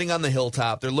other. They're sitting on the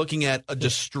hilltop. They're looking at a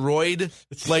destroyed,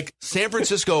 like San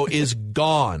Francisco is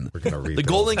gone. We're gonna rebuild. The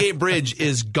Golden Gate Bridge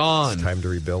is gone. It's time to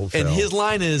rebuild. And Phil. his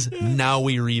line is, now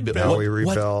we rebuild. Now we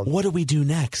rebuild. What do we do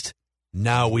next?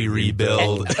 Now we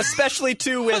rebuild. And especially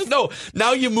too with No,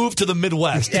 now you move to the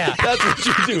Midwest. Yeah. That's what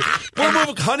you do. We're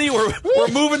moving, honey, we're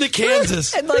moving to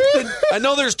Kansas. And like I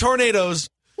know there's tornadoes.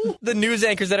 the news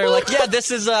anchors that are like, yeah,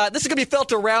 this is gonna be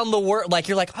felt around the world. Like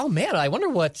you're like, oh man, I wonder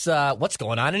what's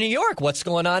going on in New York, what's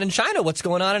going on in China, what's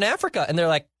going on in Africa, and they're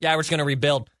like, yeah, we're just gonna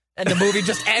rebuild, and the movie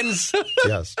just ends.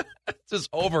 Yes, it's just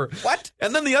over. What?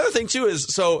 And then the other thing too is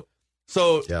so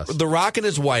Yes. The Rock and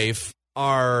his wife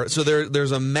are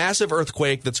there's a massive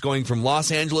earthquake that's going from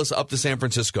Los Angeles up to San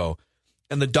Francisco,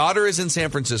 and the daughter is in San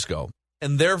Francisco,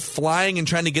 and they're flying and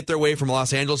trying to get their way from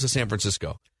Los Angeles to San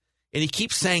Francisco, and he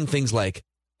keeps saying things like,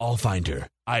 I'll find her.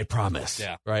 I promise.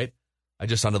 Yeah. Right? I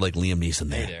just sounded like Liam Neeson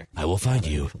there. Hey there. I will find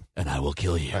you, and I will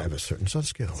kill you. I have a certain set of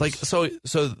skills. It's like,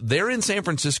 so they're in San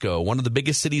Francisco, one of the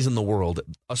biggest cities in the world.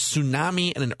 A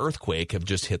tsunami and an earthquake have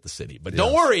just hit the city. But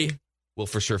don't worry. We'll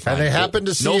for sure find and they her. happen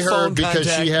to see No her phone because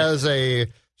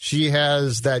contact. she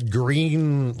has that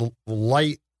green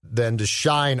light then to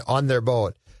shine on their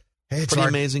boat. Hey, it's Pretty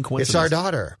amazing coincidence. It's our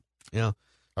daughter. Yeah.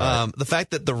 All right. The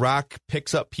fact that The Rock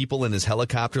picks up people in his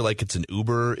helicopter like it's an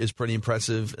Uber is pretty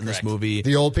impressive in this movie.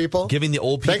 The old people? Giving the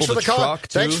old people Thanks for the truck, car.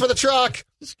 too. Thanks for the truck.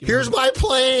 Here's my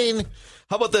plane.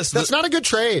 How about this? That's not a good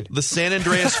trade. The San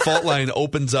Andreas fault line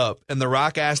opens up, and The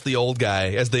Rock asks the old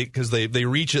guy, because they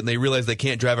reach it and they realize they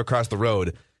can't drive across the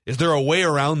road, is there a way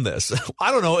around this?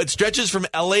 I don't know. It stretches from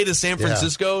L.A. to San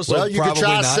Francisco, so well, you probably could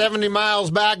try not. 70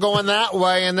 miles back going that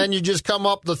way, and then you just come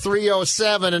up the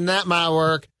 307, and that might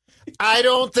work. I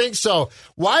don't think so.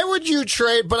 Why would you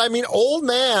trade? But I mean, old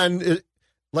man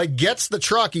gets the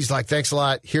truck. He's like, thanks a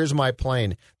lot. Here's my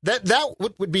plane. That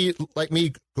would be like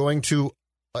me going to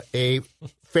a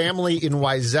family in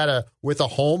Wayzata with a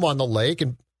home on the lake.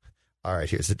 And all right,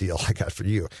 here's the deal I got for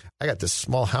you. I got this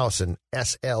small house in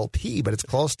SLP, but it's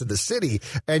close to the city.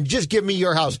 And just give me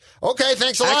your house. Okay,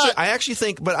 thanks a lot. I actually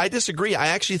think, but I disagree. I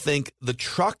actually think the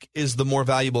truck is the more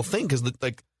valuable thing because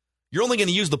you're only going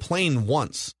to use the plane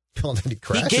once. Well, then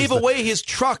he gave away his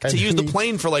truck to use the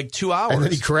plane for like 2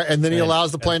 hours. And then he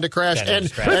allows the plane to crash.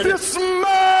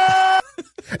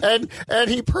 And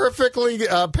he perfectly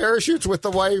parachutes with the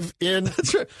wife in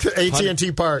to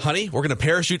AT&T Park. Honey, we're going to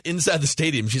parachute inside the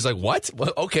stadium. She's like, what?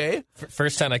 Well, okay.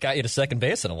 First time I got you to second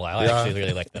base in a while. Yeah. I actually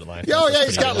really like that line.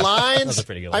 He's got lines. That's a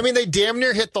pretty good one. I mean, they damn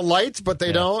near hit the lights, but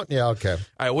they don't. Yeah, okay. All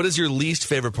right, what is your least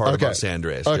favorite part about San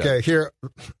Andreas? Okay, Jeff? here.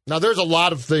 Now, there's a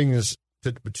lot of things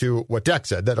to what Deck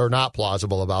said that are not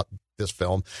plausible about this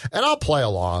film, and I'll play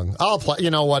along.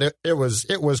 You know what? It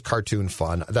was cartoon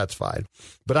fun. That's fine.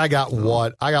 But I got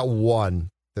one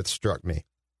that struck me.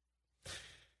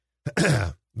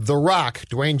 The Rock,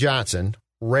 Dwayne Johnson,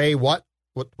 Ray. What's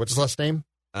his last name?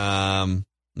 Let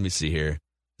me see here.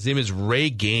 His name is Ray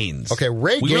Gaines. Okay,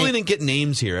 Ray. We really didn't get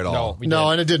names here at all.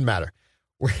 No, and it didn't matter.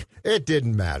 It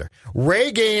didn't matter.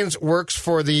 Ray Gaines works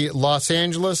for the Los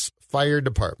Angeles Fire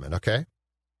Department. Okay.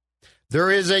 There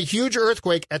is a huge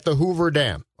earthquake at the Hoover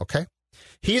Dam, okay?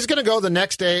 He's going to go the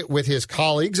next day with his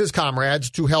colleagues, his comrades,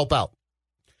 to help out.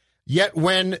 Yet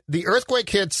when the earthquake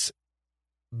hits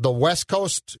the West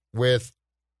Coast with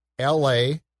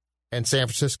L.A. and San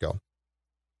Francisco,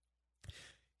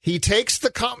 he takes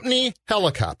the company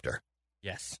helicopter.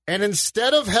 Yes. And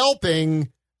instead of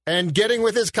helping and getting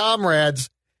with his comrades,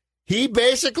 he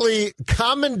basically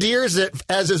commandeers it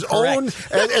as his own,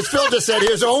 as Phil just said,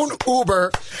 his own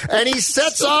Uber, and he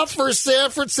sets off for San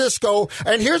Francisco.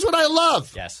 And here's what I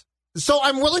love. Yes. So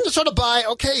I'm willing to sort of buy,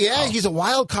 he's a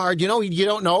wild card. You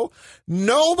don't know.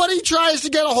 Nobody tries to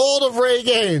get a hold of Ray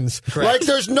Gaines. Correct. Like,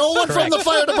 there's no one from the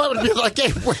fire department to be like,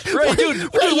 hey,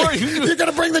 you're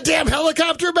going to bring the damn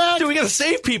helicopter back? Dude, we got to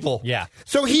save people. Yeah.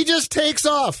 So he just takes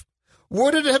off.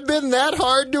 Would it have been that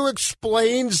hard to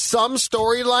explain some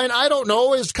storyline? I don't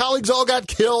know. His colleagues all got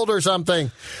killed or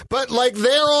something. But,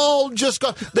 they're all just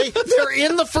they're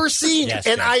in the first scene. Yes,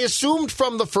 and I assumed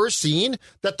from the first scene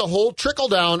that the whole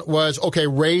trickle-down was, okay,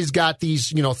 Ray's got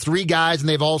these, 3 guys, and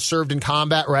they've all served in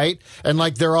combat, right? And,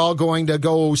 they're all going to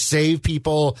go save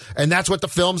people. And that's what the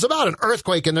film's about, an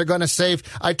earthquake, and they're going to save.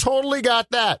 I totally got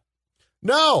that.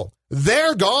 No,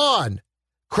 they're gone.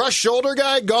 Crushed shoulder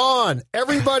guy gone.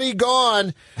 Everybody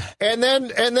gone. And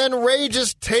then Ray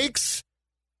just takes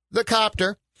the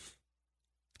copter.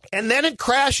 And then it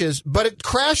crashes, but it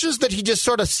crashes that he just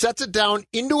sort of sets it down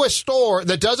into a store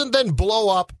that doesn't then blow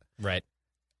up. Right.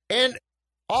 And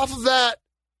off of that,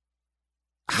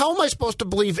 how am I supposed to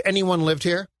believe anyone lived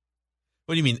here?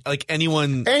 What do you mean? Like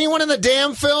anyone? Anyone in the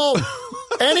damn film.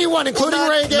 Anyone, including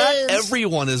Ray Gaines. Not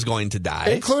everyone is going to die.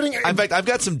 Including... In fact, I've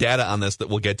got some data on this that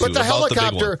we'll get to. But the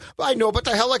helicopter... I know, but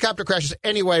the helicopter crashes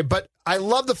anyway. But I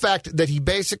love the fact that he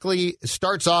basically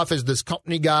starts off as this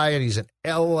company guy, and he's an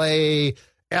L.A.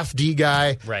 FD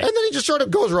guy. Right. And then he just sort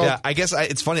of goes rogue. Yeah, I guess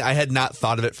it's funny. I had not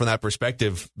thought of it from that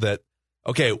perspective that,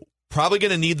 okay, probably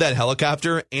going to need that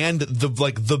helicopter and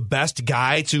the best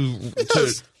guy to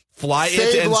fly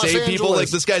it and save people. Like,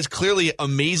 this guy's clearly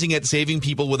amazing at saving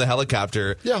people with a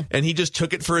helicopter. Yeah. And he just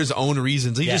took it for his own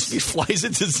reasons. He flies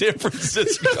into San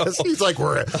Francisco. Yes. He's like,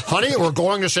 honey, we're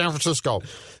going to San Francisco.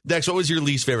 Dex, what was your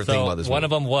least favorite thing about this movie? One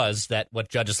of them was that what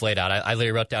Judd just laid out. I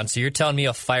literally wrote down, so you're telling me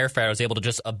a firefighter was able to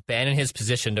just abandon his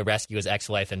position to rescue his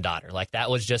ex-wife and daughter. Like, that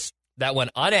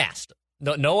went unasked.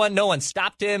 No one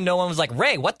stopped him. No one was like,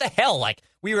 Ray, what the hell? Like,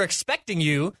 we were expecting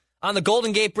you on the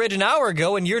Golden Gate Bridge an hour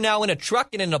ago, and you're now in a truck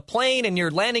and in a plane, and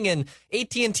you're landing in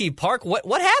AT&T Park.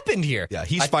 What happened here? Yeah,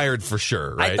 he's fired for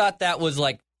sure, right? I thought that was,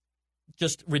 like,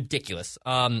 just ridiculous.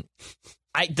 The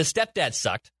stepdad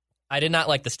sucked. I did not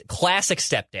like the classic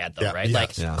stepdad, though, right?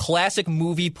 Yes. Like, classic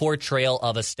movie portrayal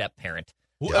of a step-parent.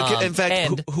 Okay, in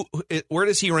fact, where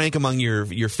does he rank among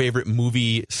your favorite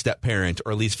movie step-parent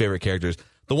or least favorite characters?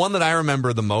 The one that I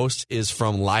remember the most is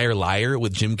from Liar Liar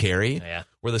with Jim Carrey,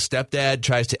 where the stepdad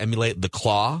tries to emulate the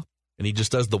Claw, and he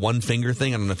just does the one finger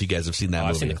thing. I don't know if you guys have seen that movie.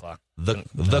 I've seen the Claw.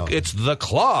 It's the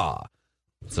Claw.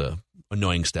 It's a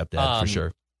annoying stepdad for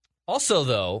sure. Also,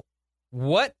 though,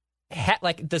 the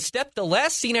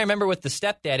last scene I remember with the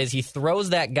stepdad is he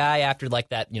throws that guy after like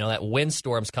that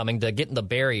windstorm's coming to get in the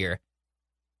barrier.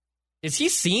 Is he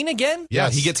seen again? Yeah,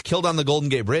 he gets killed on the Golden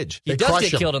Gate Bridge. He does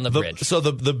get killed on the bridge. So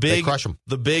the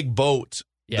big boat.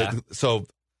 Yeah. So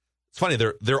it's funny.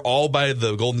 They're all by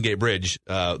the Golden Gate Bridge.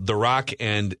 The Rock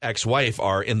and ex-wife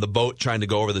are in the boat trying to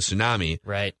go over the tsunami.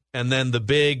 Right. And then the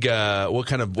big what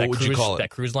would you call it? That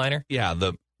cruise liner? Yeah,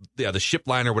 the ship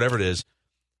liner, whatever it is.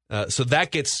 So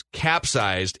that gets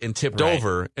capsized and tipped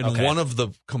over, and one of the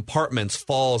compartments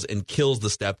falls and kills the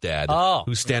stepdad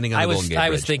who's standing on the Golden Gate Bridge. I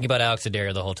was thinking about Alex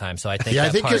Adair the whole time, so I think I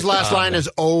think his last line is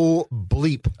 "Oh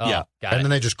bleep." Yeah, and then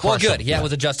they just crush good. him. Yeah, it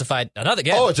was a justified.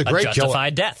 It's a great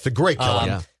justified death. It's a great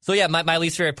kill. So yeah, my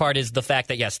least favorite part is the fact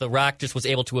that yes, The Rock just was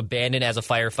able to abandon as a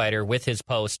firefighter with his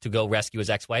post to go rescue his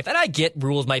ex-wife, and I get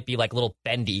rules might be like a little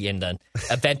bendy in the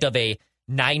event of a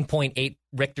 9.8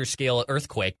 Richter scale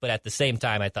earthquake, but at the same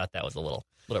time, I thought that was a little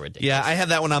ridiculous. Yeah, I had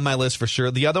that one on my list for sure.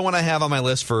 The other one I have on my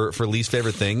list for least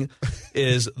favorite thing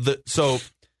is so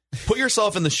put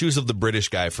yourself in the shoes of the British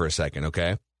guy for a second,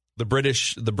 okay? The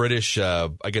British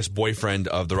I guess boyfriend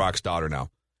of The Rock's daughter now.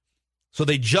 So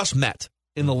they just met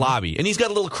in the lobby, and he's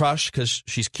got a little crush because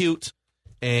she's cute,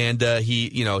 and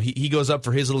he goes up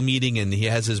for his little meeting, and he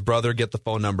has his brother get the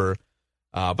phone number.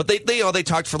 But they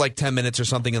talked for like 10 minutes or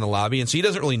something in the lobby, and so he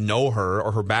doesn't really know her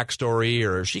or her backstory,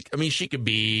 or she could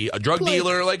be a drug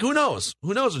dealer, like who knows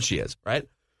what she is, right?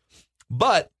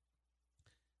 But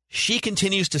she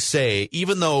continues to say,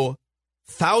 even though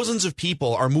thousands of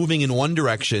people are moving in one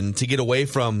direction to get away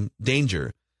from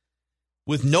danger,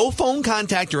 with no phone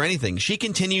contact or anything, she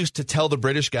continues to tell the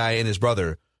British guy and his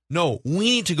brother, no, we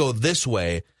need to go this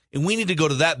way. And we need to go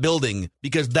to that building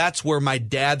because that's where my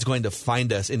dad's going to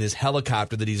find us in his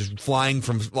helicopter that he's flying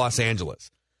from Los Angeles.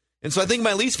 And so I think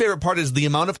my least favorite part is the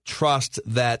amount of trust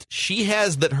that she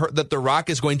has that The Rock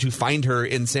is going to find her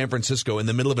in San Francisco in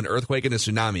the middle of an earthquake and a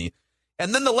tsunami.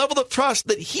 And then the level of trust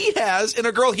that he has in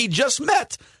a girl he just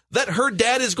met that her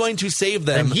dad is going to save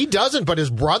them. And he doesn't, but his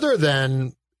brother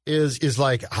then is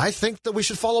like, I think that we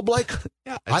should follow Blake.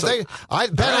 Yeah, I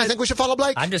think we should follow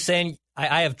Blake. I'm just saying,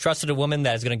 I have trusted a woman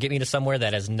that is going to get me to somewhere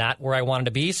that is not where I wanted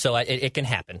to be, so it can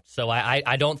happen. So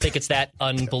I don't think it's that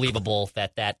unbelievable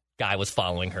that guy was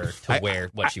following her to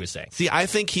what she was saying. See, I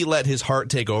think he let his heart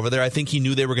take over there. I think he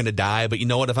knew they were going to die, but you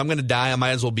know what? If I'm going to die, I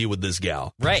might as well be with this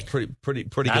gal. Right. Pretty not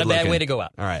good a bad looking. way to go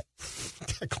out. All right.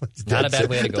 Not a bad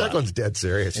way to go out. Declan's dead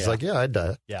serious. He's like, yeah, I'd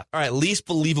die. Yeah. All right, least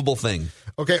believable thing.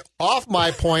 Okay, off my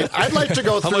point, I'd like to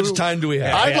go through... How much time do we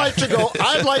have? I'd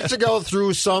like to go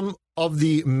through some of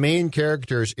the main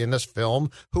characters in this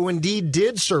film who indeed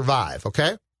did survive,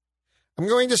 okay? I'm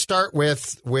going to start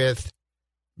with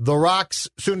The Rock's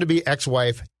soon-to-be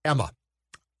ex-wife, Emma,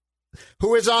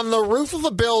 who is on the roof of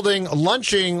a building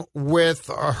lunching with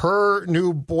her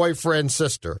new boyfriend's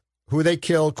sister, who they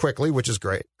killed quickly, which is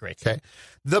great. Great. Okay.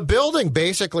 The building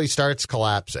basically starts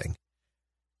collapsing.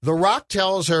 The Rock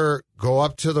tells her, go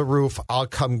up to the roof. I'll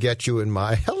come get you in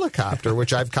my helicopter,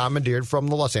 which I've commandeered from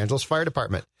the Los Angeles Fire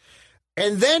Department.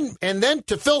 And then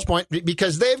to Phil's point,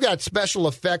 because they've got special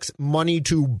effects money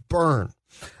to burn.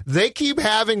 they keep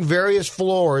having various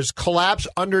floors collapse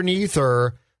underneath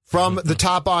her from the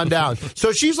top on down.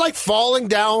 So she's like falling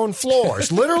down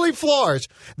floors, literally floors.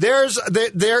 There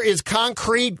is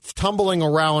concrete tumbling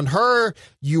around her.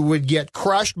 You would get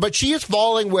crushed, but she is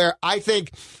falling where I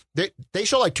think they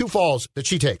show like 2 falls that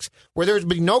she takes where there's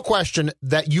been no question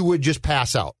that you would just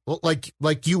pass out.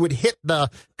 Like you would hit the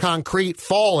concrete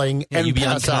falling and you'd be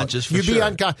pass unconscious out. You'd be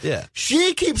unconscious. Yeah.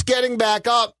 She keeps getting back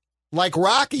up like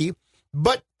Rocky,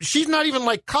 but she's not even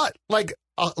like cut.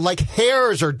 Like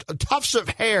hairs or tufts of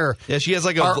hair. Yeah, she has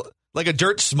like a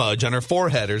dirt smudge on her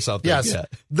forehead or something. Yes. Yeah.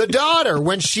 The daughter,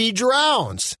 when she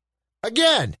drowns,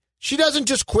 again, she doesn't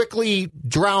just quickly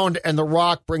drown and the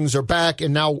rock brings her back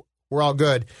and now we're all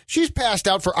good. She's passed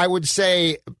out for, I would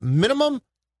say, minimum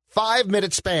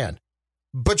 5-minute span.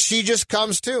 But she just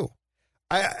comes to.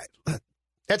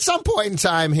 At some point in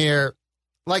time here,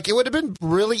 like it would have been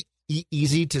really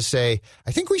easy to say,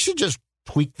 I think we should just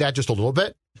tweak that just a little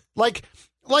bit. Like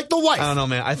the wife. I don't know,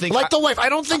 man. The wife. I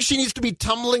don't think she needs to be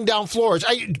tumbling down floors.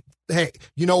 Hey,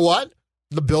 you know what?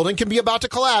 The building can be about to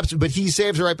collapse, but he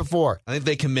saves her right before. I think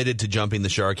they committed to jumping the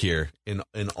shark here in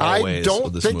all ways. I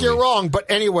don't think you're wrong, but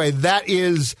anyway, that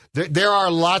is there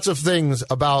are lots of things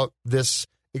about this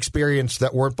experience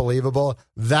that weren't believable.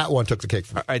 That one took the cake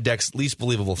for me. All right, Dex, least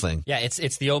believable thing. Yeah,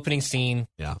 it's the opening scene.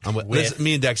 Yeah,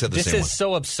 me and Dex had the same one. This is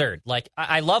so absurd. Like,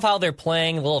 I love how they're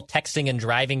playing a little texting and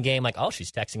driving game. Like, oh,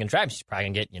 she's texting and driving. She's probably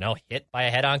going to get, hit by a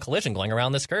head-on collision going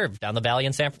around this curve down the valley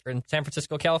in San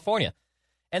Francisco, California.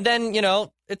 And then,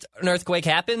 it's an earthquake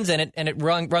happens and it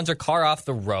runs her car off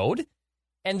the road.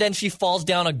 And then she falls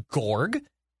down a gorge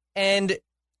and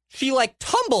she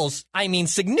tumbles,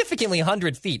 significantly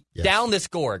 100 feet down this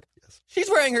gorge. Yes. She's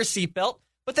wearing her seatbelt,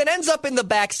 but then ends up in the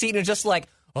back seat and just like,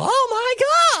 oh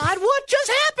my God, what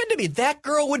just happened to me? That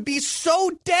girl would be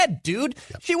so dead, dude.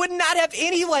 Yep. She would not have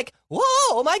any whoa,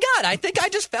 oh my God, I think I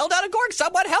just fell down a gorge.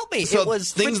 Someone help me. So it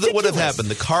was things ridiculous. that would have happened.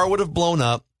 The car would have blown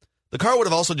up. The car would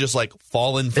have also just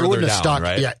fallen further down, stuck,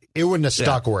 right? Yeah, it wouldn't have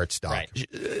stuck where it stuck.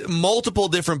 Right. Multiple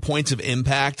different points of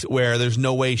impact where there's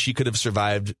no way she could have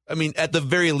survived. I mean, at the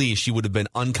very least, she would have been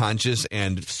unconscious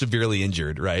and severely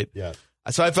injured, right? Yeah.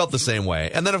 So I felt the same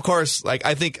way. And then, of course,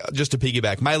 I think just to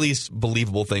piggyback, my least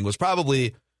believable thing was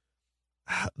probably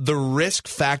the risk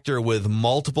factor with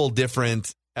multiple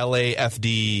different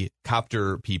LAFD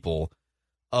copter people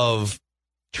of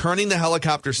turning the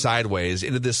helicopter sideways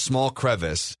into this small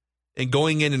crevice and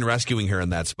going in and rescuing her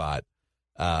in that spot.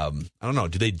 I don't know.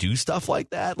 Do they do stuff like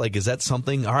that? Is that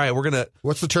something? All right, we're going to...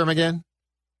 What's the term again?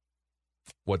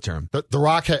 What term? The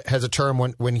Rock has a term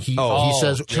when he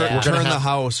says... Turn the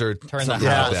house or turn the something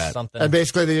house, like that. something. And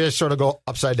basically they just sort of go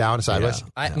upside down and sideways.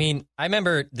 Yeah. I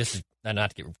remember, this is not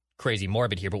to get crazy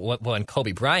morbid here, but when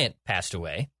Kobe Bryant passed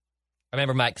away, I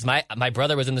remember my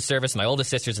brother was in the service, my oldest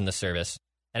sister's in the service,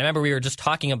 and I remember we were just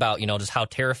talking about, just how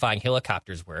terrifying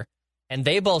helicopters were. And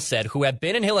they both said, who have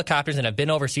been in helicopters and have been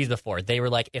overseas before, they were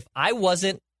like, if I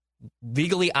wasn't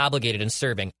legally obligated in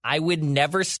serving, I would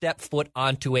never step foot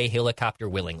onto a helicopter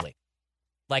willingly.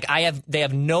 They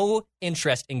have no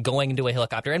interest in going into a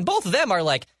helicopter. And both of them are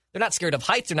they're not scared of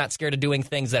heights. They're not scared of doing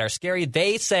things that are scary.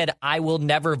 They said, I will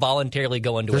never voluntarily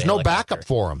go into a helicopter. There's no backup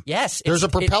for them. Yes. There's a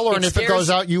propeller, and if it goes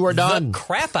out, you are done. The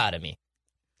crap out of me.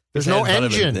 There's no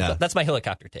engine. That's my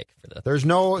helicopter take for the. There's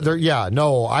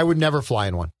no. I would never fly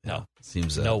in one. No,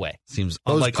 seems no way. Seems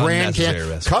those like Grand unnecessary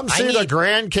risk. Come see the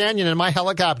Grand Canyon in my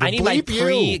helicopter. I need my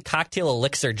pre-cocktail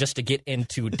elixir just to get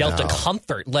into Delta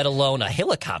Comfort, let alone a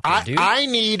helicopter, dude. I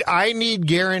need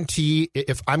guarantee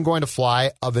if I'm going to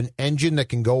fly of an engine that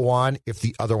can go on if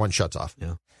the other one shuts off.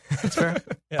 Yeah, that's fair.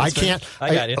 I can't.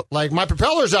 I got you. My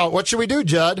propeller's out. What should we do,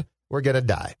 Judd? We're going to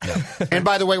die. Yeah. And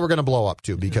by the way, we're going to blow up,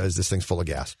 too, because this thing's full of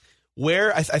gas.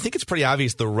 Where I think it's pretty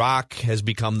obvious The Rock has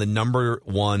become the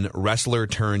 #1 wrestler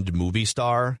turned movie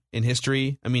star in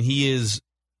history. I mean, he is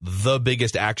the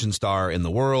biggest action star in the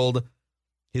world.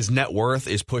 His net worth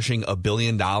is pushing $1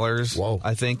 billion. Whoa.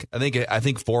 I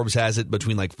think Forbes has it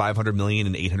between $500 million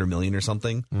and $800 million or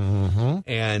something. Mm-hmm.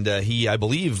 And he, I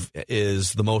believe,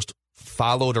 is the most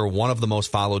followed or one of the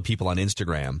most followed people on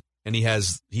Instagram. And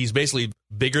he's basically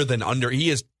bigger than he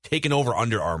has taken over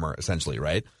Under Armour, essentially,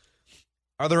 right?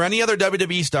 Are there any other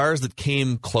WWE stars that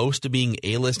came close to being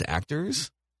A-list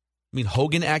actors? I mean,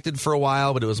 Hogan acted for a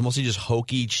while, but it was mostly just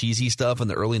hokey, cheesy stuff in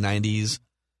the early 90s.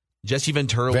 Jesse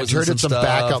Ventura was in some stuff.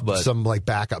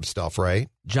 Backup stuff, right?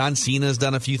 John Cena's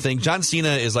done a few things. John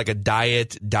Cena is like a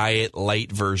diet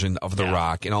light version of The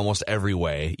Rock in almost every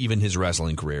way, even his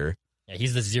wrestling career. Yeah,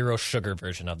 he's the zero sugar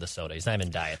version of the soda. He's not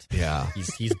even diet. Yeah.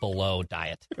 He's below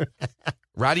diet.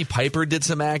 Roddy Piper did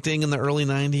some acting in the early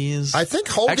 90s. I think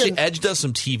Hogan... Actually, Edge does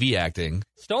some TV acting.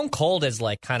 Stone Cold is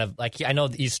like kind of like, I know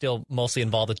he's still mostly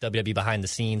involved with WWE behind the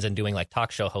scenes and doing like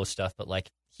talk show host stuff, but like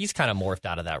he's kind of morphed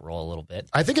out of that role a little bit.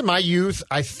 I think in my youth,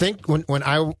 when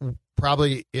I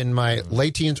probably in my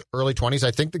late teens, early 20s,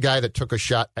 I think the guy that took a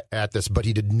shot at this, but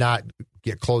he did not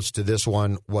get close to this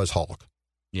one, was Hulk.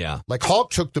 Yeah. Like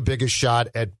Hulk took the biggest shot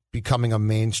at becoming a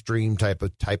mainstream type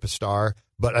of star,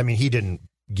 but I mean, he didn't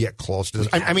get close to this.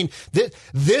 I mean,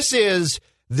 this is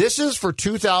for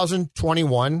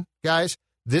 2021, guys.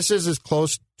 This is as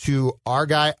close to our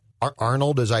guy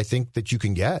Arnold as I think that you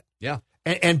can get. Yeah.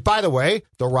 And by the way,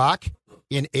 The Rock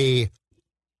in a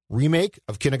remake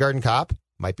of Kindergarten Cop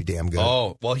might be damn good.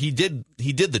 Oh, well, he did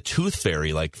the Tooth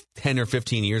Fairy like 10 or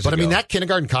 15 years ago. But I mean, that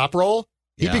Kindergarten Cop role,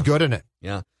 he'd be good in it.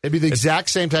 Yeah. It'd be the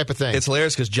exact same type of thing. It's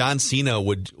hilarious because John Cena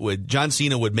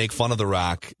would make fun of The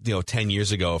Rock, 10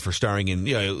 years ago for starring in,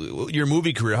 your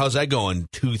movie career. How's that going,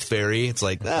 Tooth Fairy? It's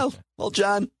like, well,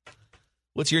 John,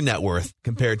 what's your net worth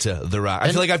compared to The Rock?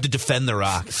 I feel like I have to defend The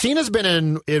Rock. Cena's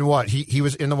been in what? He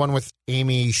was in the one with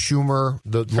Amy Schumer,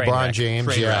 the LeBron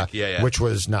James, yeah, which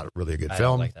was not really a good film. I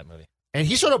don't like that movie. And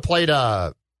he sort of played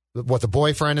the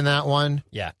boyfriend in that one.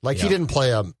 Yeah. He didn't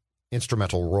play a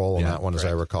instrumental role in that one, as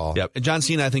I recall. Yep. And John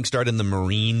Cena, I think, starred in The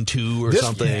Marine 2 or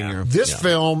something. Yeah.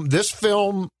 This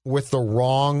film with the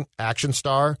wrong action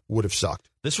star would have sucked.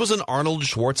 This was an Arnold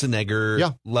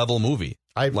Schwarzenegger level movie.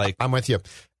 I'm with you.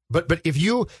 But if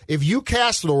you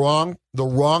cast the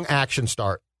wrong action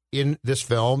star in this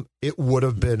film, it would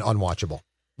have been unwatchable.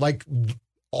 Like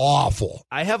awful.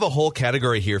 I have a whole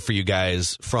category here for you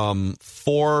guys from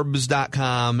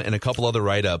Forbes.com and a couple other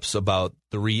write-ups about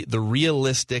the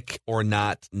realistic or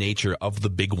not nature of the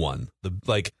big one.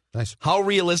 Nice. How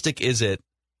realistic is it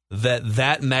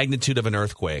that magnitude of an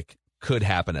earthquake could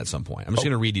happen at some point? I'm just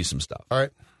going to read you some stuff. All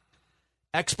right.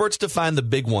 Experts define the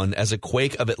big one as a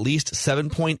quake of at least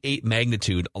 7.8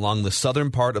 magnitude along the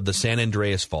southern part of the San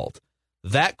Andreas Fault.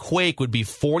 That quake would be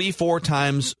 44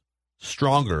 times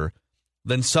stronger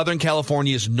than Southern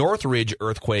California's Northridge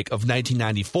earthquake of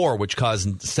 1994, which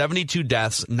caused 72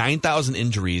 deaths, 9,000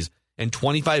 injuries, and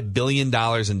 $25 billion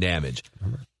in damage.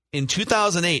 In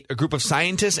 2008, a group of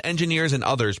scientists, engineers, and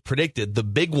others predicted the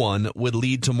big one would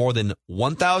lead to more than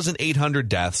 1,800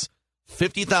 deaths,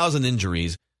 50,000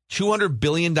 injuries, $200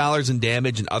 billion in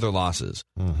damage, and other losses.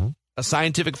 Mm-hmm. A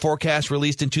scientific forecast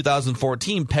released in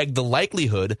 2014 pegged the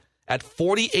likelihood at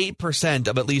 48%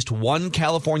 of at least one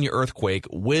California earthquake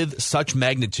with such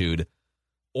magnitude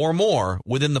or more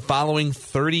within the following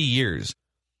 30 years.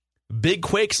 Big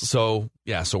quakes, so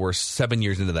we're 7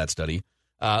 years into that study.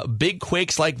 Big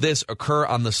quakes like this occur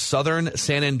on the southern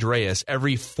San Andreas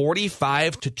every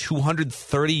 45 to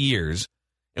 230 years,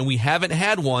 and we haven't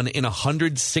had one in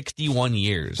 161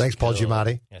 years. Thanks, Paul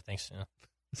Giamatti. Yeah, thanks. Yeah.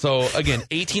 So, again,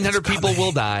 1,800 people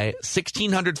will die,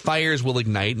 1,600 fires will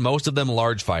ignite, most of them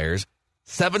large fires.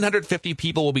 750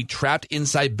 people will be trapped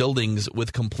inside buildings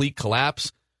with complete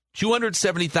collapse.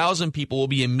 270,000 people will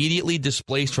be immediately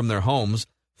displaced from their homes.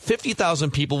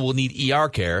 50,000 people will need ER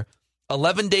care.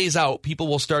 11 days out, people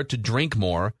will start to drink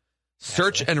more.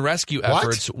 Search and rescue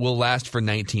efforts will last for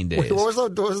 19 days. Wait, what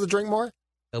was the drink more?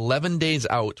 11 days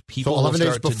out, people will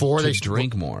start to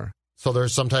drink more. So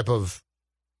there's some type of...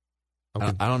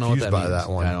 I don't know what that means. That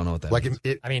one. I don't know what that means.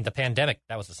 I mean, the pandemic,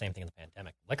 that was the same thing in the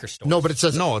pandemic. Liquor stores. No, but it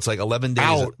says... No, it's like 11 days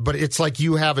out, but it's like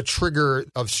you have a trigger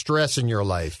of stress in your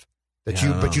life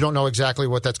but you don't know exactly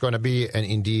what that's going to be, and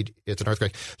indeed, it's an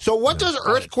earthquake. So what does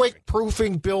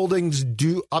earthquake-proofing buildings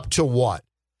do up to what?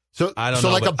 So I don't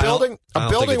know, like a building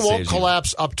won't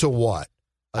collapse up to what?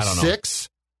 I don't know. 6?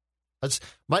 That's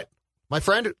my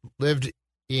friend lived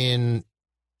in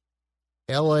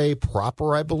L.A.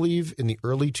 proper, I believe, in the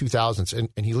early 2000s,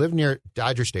 and he lived near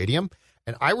Dodger Stadium.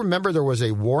 And I remember there was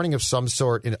a warning of some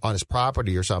sort on his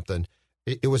property or something.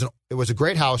 It was a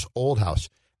great house, old house,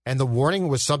 and the warning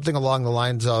was something along the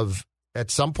lines of,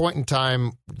 at some point in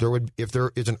time, if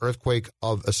there is an earthquake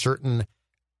of a certain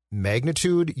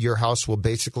magnitude, your house will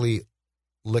basically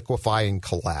liquefy and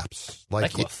collapse.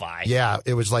 Liquefy? Yeah,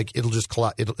 it was like it'll just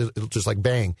collapse. It'll just like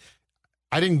bang.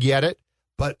 I didn't get it,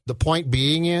 but the point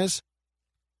being is,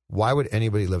 why would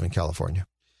anybody live in California?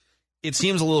 It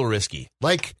seems a little risky.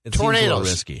 Like it tornadoes. Seems a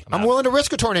little risky. I'm willing to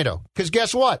risk a tornado because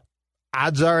guess what?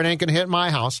 Odds are it ain't going to hit my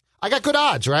house. I got good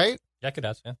odds, right? Yeah, good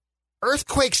odds, yeah.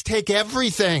 Earthquakes take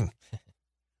everything.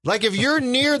 Like if you're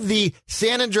near the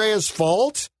San Andreas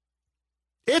Fault,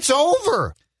 it's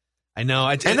over. I know.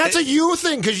 And that's a you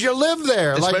thing because you live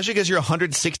there. Especially because you're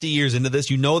 160 years into this.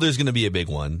 You know there's going to be a big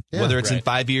one, whether it's in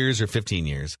 5 years or 15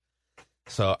 years.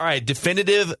 So, all right,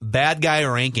 definitive bad guy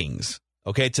rankings.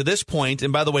 Okay, to this point,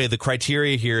 and by the way, the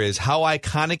criteria here is how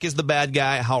iconic is the bad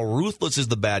guy, how ruthless is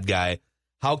the bad guy,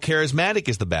 how charismatic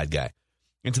is the bad guy.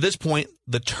 And to this point,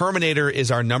 the Terminator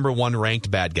is our number 1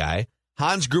 ranked bad guy.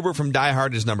 Hans Gruber from Die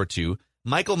Hard is number 2.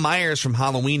 Michael Myers from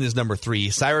Halloween is number 3.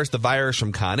 Cyrus the Virus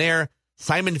from Con Air.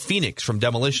 Simon Phoenix from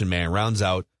Demolition Man rounds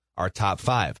out our top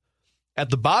 5. At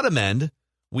the bottom end,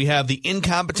 we have the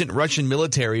incompetent Russian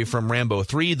military from Rambo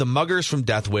 3, the Muggers from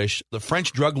Death Wish, the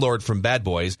French drug lord from Bad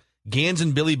Boys, Gans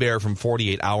and Billy Bear from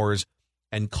 48 Hours,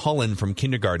 and Cullen from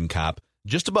Kindergarten Cop.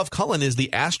 Just above Cullen is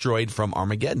the asteroid from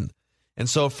Armageddon. And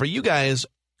so for you guys,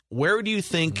 where do you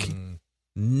think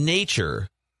nature,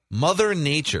 Mother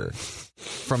Nature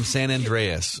from San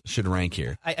Andreas should rank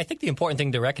here? I think the important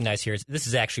thing to recognize here is this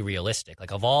is actually realistic.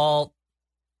 Like of all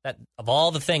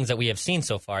the things that we have seen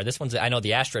so far, this one's, I know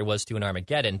the asteroid was too in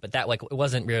Armageddon, but that it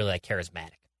wasn't really like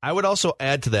charismatic. I would also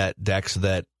add to that, Dex,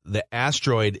 that the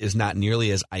asteroid is not nearly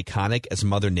as iconic as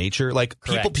Mother Nature. Like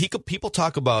people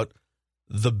talk about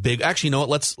the big. Actually, you know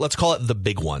what? Let's call it the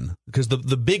big one because the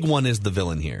big one is the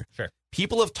villain here. Sure.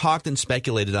 People have talked and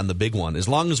speculated on the big one as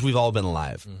long as we've all been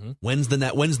alive. Mm-hmm.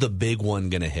 When's the big one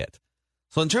going to hit?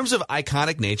 So in terms of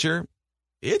iconic nature,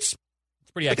 it's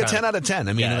pretty like iconic. a 10 out of 10.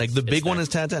 I mean, Yeah, like the big it's one there. is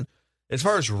 10 out of 10. As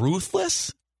far as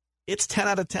ruthless, it's 10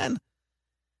 out of 10.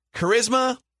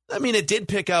 Charisma, I mean, it did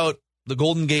pick out the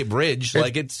Golden Gate Bridge.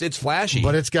 It's flashy.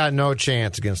 But it's got no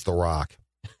chance against The Rock.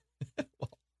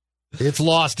 It's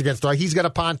lost against The Rock. He's got a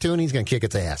pontoon. He's going to kick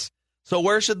its ass. So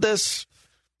where should this,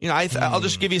 I'll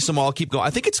just give you some, I'll keep going. I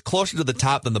think it's closer to the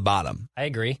top than the bottom. I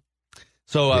agree.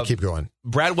 So keep going.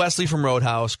 Brad Wesley from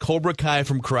Roadhouse, Cobra Kai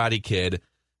from Karate Kid,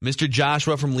 Mr.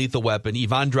 Joshua from Lethal Weapon,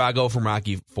 Ivan Drago from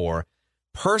Rocky IV.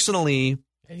 Personally,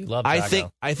 Yeah, you love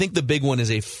Drago. I think the big one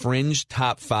is a fringe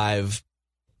top 5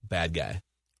 bad guy.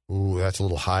 Ooh, that's a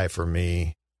little high for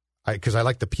me. Because I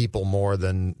like the people more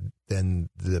than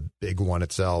the big one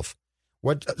itself.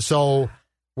 Where's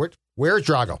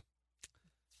Drago?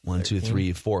 1, 2,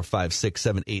 3, 4, 5, 6,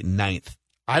 7, 8, 9th.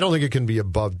 I don't think it can be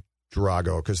above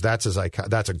Drago because that's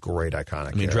a great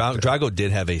iconic. I mean, character. Drago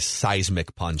did have a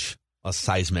seismic punch.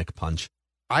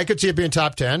 I could see it being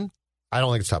top 10. I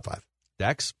don't think it's top 5.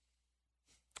 Dex?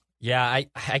 Yeah, I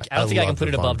don't think I can put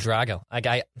it above Drago. I'm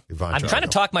Drago. trying to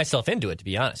talk myself into it, to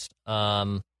be honest.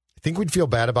 I think we'd feel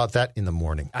bad about that in the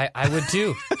morning. I would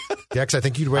too. Dex, I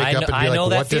think you'd wake up and be like,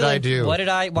 what did I do? Why did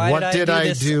I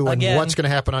do and again? what's going to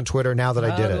happen on Twitter now that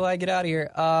I did How it? do I get out of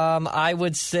here? I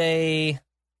would say,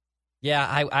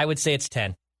 I would say it's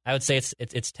 10. I would say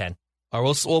it's 10. Or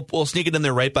we'll sneak it in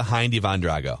there right behind Ivan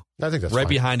Drago. I think that's right fine.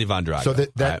 behind Ivan Drago. So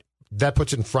that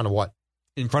puts it in front of what?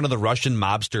 In front of the Russian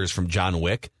mobsters from John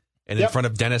Wick, and in front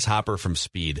of Dennis Hopper from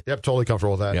Speed. Yep, totally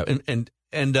comfortable with that. Yeah, and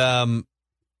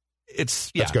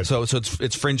it's That's good. So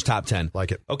it's fringe top 10.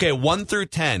 Like it. Okay, 1 through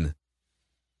 10.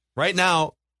 Right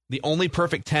now, the only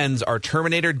perfect 10s are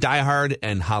Terminator, Die Hard,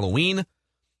 and Halloween.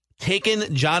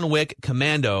 Taken, John Wick,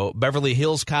 Commando, Beverly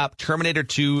Hills Cop, Terminator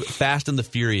 2, Fast and the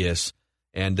Furious,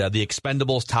 and The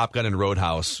Expendables, Top Gun, and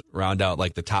Roadhouse round out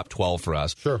like the top 12 for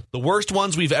us. Sure. The worst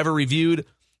ones we've ever reviewed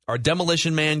are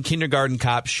Demolition Man, Kindergarten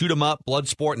Cop, Shoot 'em Up,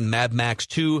 Bloodsport, and Mad Max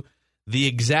 2. The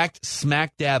exact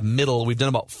smack dab middle, we've done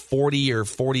about 40 or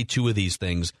 42 of these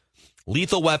things.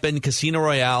 Lethal Weapon, Casino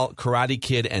Royale, Karate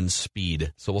Kid, and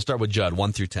Speed. So we'll start with Judd,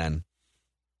 1 through 10.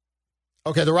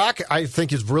 Okay, The Rock, I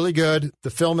think, is really good. The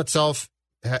film itself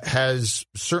has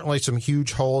certainly some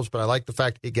huge holes, but I like the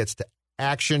fact it gets to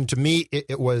action. To me,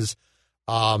 it was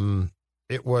cartoonish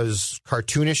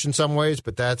in some ways,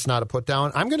 but that's not a put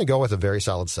down. I'm going to go with a very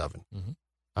solid 7. Mm-hmm.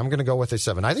 I'm going to go with a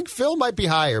 7. I think Phil might be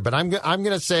higher, but I'm going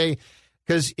to say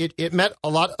because it met a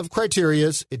lot of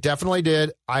criterias. It definitely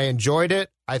did. I enjoyed it.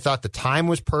 I thought the time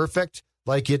was perfect.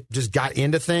 Like it just got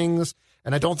into things,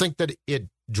 and I don't think that it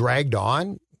dragged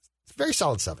on. It's a very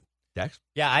solid 7. Dex?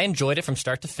 Yeah, I enjoyed it from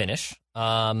start to finish.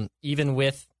 Even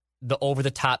with the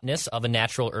over-the-topness of a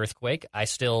natural earthquake, I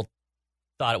still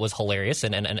thought it was hilarious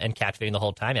and captivating the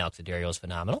whole time. Alex Daddario is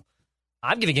phenomenal.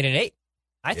 I'm giving it an 8.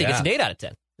 I think it's an 8 out of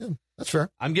 10. Yeah, that's fair.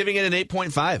 I'm giving it an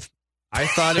 8.5. I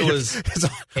thought it was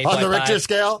on the Richter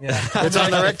scale. Yeah. It's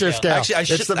on the Richter scale.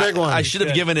 Actually, it's the big one. I should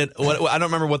have given it. I don't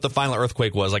remember what the final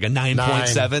earthquake was. Like a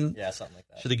 9.7. Yeah, something like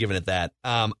that. Should have given it that.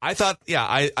 I thought. Yeah,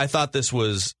 I thought this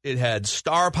was. It had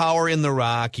star power in The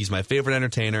Rock. He's my favorite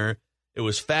entertainer. It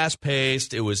was fast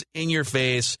paced. It was in your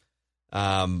face.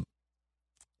 I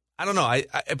I don't know. I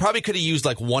probably could have used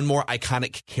like one more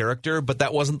iconic character, but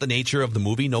that wasn't the nature of the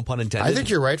movie. No pun intended. I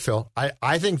think you're right, Phil.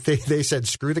 I think they said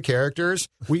screw the characters.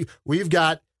 We've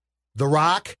got The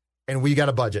Rock and we got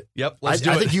a budget. Yep. I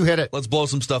think you hit it. Let's blow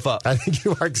some stuff up. I think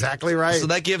you are exactly right. So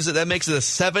that makes it a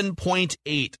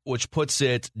 7.8, which puts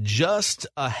it just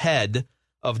ahead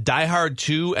of Die Hard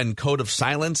 2 and Code of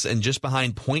Silence, and just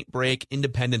behind Point Break,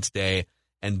 Independence Day,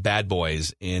 and Bad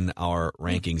Boys in our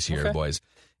rankings here, boys.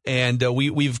 And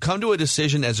we've come to a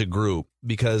decision as a group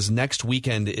because next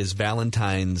weekend is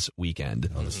Valentine's weekend.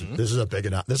 Oh, this is a big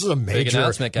announcement. This is a big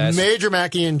announcement, guys. Major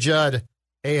Mackey and Judd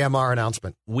AMR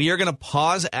announcement. We are going to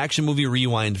pause Action Movie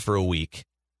Rewind for a week,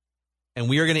 and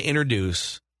we are going to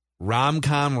introduce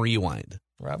Rom-Com Rewind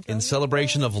in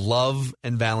celebration of love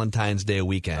and Valentine's Day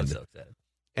weekend. I'm so excited.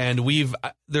 And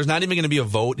there's not even going to be a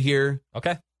vote here.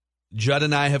 Okay. Judd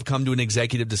and I have come to an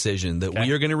executive decision that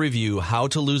we are going to review How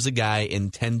to Lose a Guy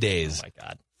in 10 Days. Oh, my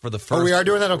God. For the first we are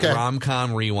doing that? Okay.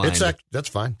 Rom-Com Rewind. That's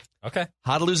fine. Okay.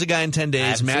 How to Lose a Guy in 10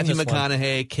 Days. Matthew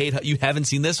McConaughey, Kate. You haven't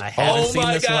seen this? I haven't seen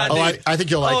this God, one. I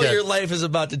think you'll like it. Oh, your life is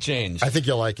about to change. I think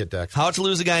you'll like it, Dex. How to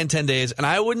Lose a Guy in 10 Days. And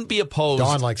I wouldn't be opposed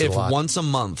Dawn likes it if a lot. once a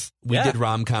month we did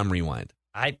Rom-Com Rewind.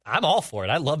 I'm all for it.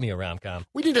 I love me a rom-com.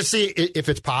 We need to see if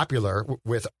it's popular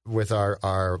with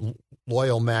our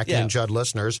loyal Mackey and Judd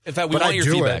listeners. In fact, we want your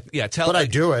feedback. I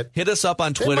do it. Hit us up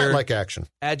on They Twitter. might like action.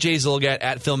 At Jay Zolgat,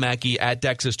 at Phil Mackey, at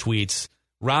Dex's tweets.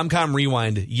 Rom-Com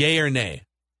Rewind, yay or nay?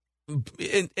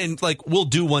 And like, we'll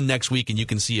do one next week and you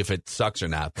can see if it sucks or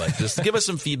not. But just give us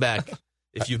some feedback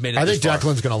if you've made it I this think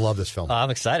far. Declan's going to love this film. I'm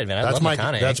excited, man. I love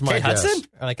McConaughey. That's my Kate guess. Hudson?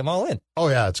 I'm all in. Oh,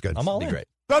 yeah, it's good. I'm all in. Great.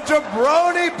 The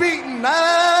jabroni beating,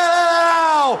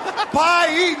 pie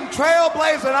eating,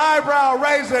 trailblazing, eyebrow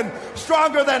raising,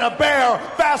 stronger than a bear,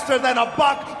 faster than a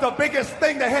buck, the biggest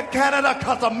thing to hit Canada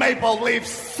because the Maple Leafs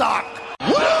suck.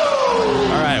 All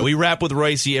right, we wrap with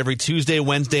Royce every Tuesday,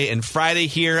 Wednesday, and Friday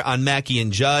here on Mackey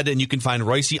and Judd, and you can find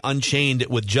Royce Unchained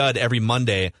with Judd every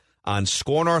Monday on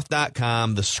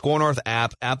ScoreNorth.com, the Score North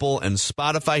app, Apple, and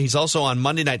Spotify. He's also on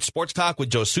Monday Night Sports Talk with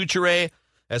Joe Suchere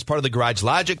as part of the Garage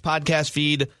Logic podcast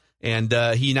feed, and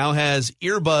he now has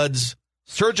earbuds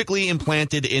surgically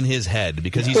implanted in his head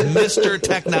because he's Mr.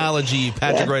 Technology,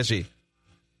 Patrick Royce.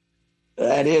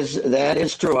 That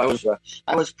is true. I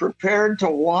was prepared to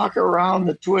walk around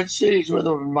the Twin Cities with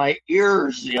them in my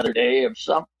ears the other day if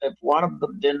one of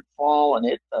them didn't fall and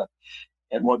hit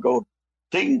and would go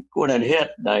ding when it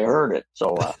hit, and I heard it.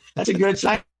 So that's a good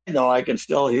sign. Though I can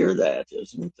still hear that,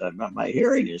 isn't it? My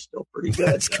hearing is still pretty good.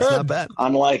 That's good. Not bad.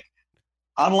 Unlike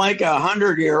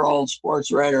 100-year-old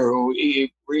sports writer who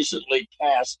he recently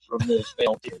cast from this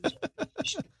field here,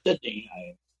 Sydney.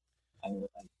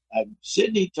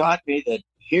 Sydney taught me that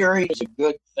hearing is a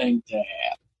good thing to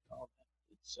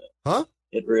have.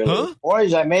 It really is.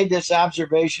 Boys, I made this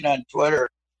observation on Twitter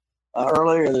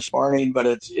earlier this morning, but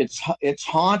it's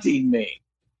haunting me.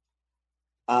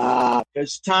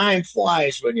 Because time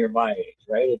flies when you're my age,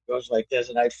 right? It goes like this,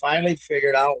 and I finally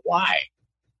figured out why.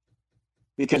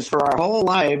 Because for our whole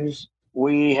lives,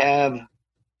 we have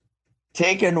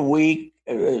taken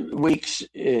weeks,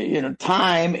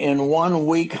 time in 1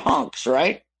 week hunks,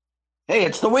 right? Hey,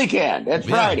 it's the weekend. It's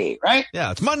Friday, right?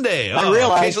 Yeah, it's Monday. I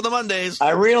realized, case of the Mondays.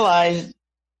 I realized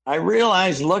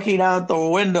looking out the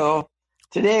window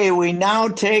today, we now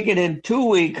take it in 2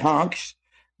 week hunks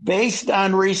based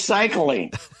on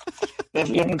recycling.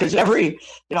 Because every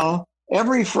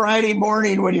Friday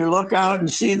morning when you look out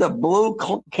and see the blue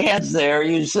cans there,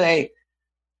 you say,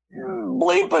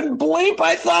 bleep and bleep,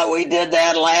 I thought we did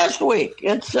that last week.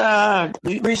 It's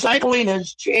recycling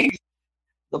has changed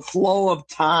the flow of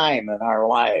time in our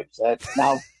lives.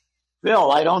 Now,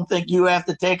 Phil, I don't think you have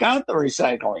to take out the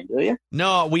recycling, do you?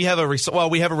 No, we have a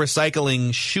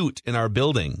recycling chute in our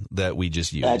building that we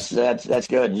just use. That's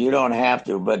good. You don't have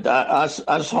to, but us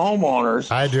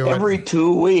homeowners, I do every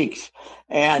 2 weeks,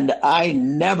 and I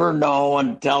never know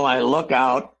until I look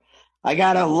out. I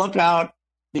got to look out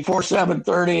before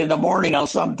 7:30 in the morning.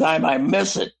 Sometime I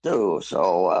miss it too.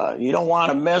 So you don't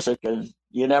want to miss it because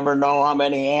you never know how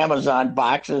many Amazon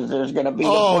boxes there's going to be to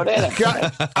put in it.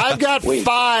 God, I've got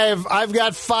 5. I've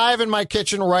got 5 in my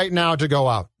kitchen right now to go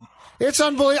out. It's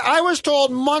unbelievable. I was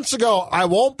told months ago, I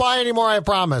won't buy any more, I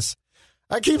promise.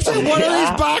 I keep saying, what are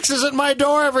these boxes at my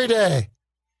door every day?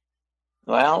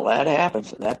 Well, that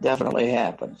happens. That definitely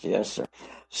happens. Yes, sir.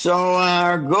 So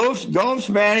Goph's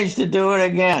managed to do it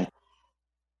again.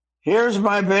 Here's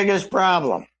my biggest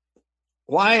problem.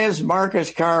 Why is Marcus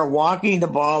Carr walking the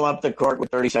ball up the court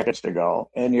with 30 seconds to go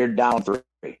and you're down 3?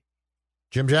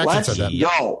 Jim Jackson said that.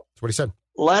 Let's go. That's what he said.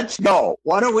 Let's go.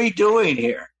 What are we doing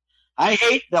here? I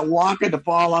hate the walking the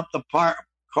ball up the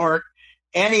court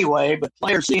anyway, but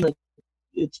players seem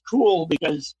it's cool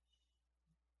because.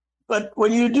 But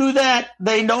when you do that,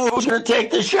 they know who's going to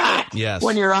take the shot. Yes.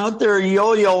 When you're out there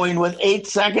yo-yoing with 8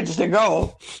 seconds to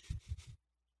go,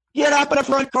 get up in the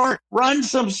front court, run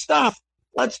some stuff.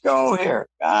 Let's go here.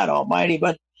 God almighty.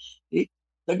 But the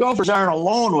Gophers aren't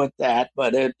alone with that,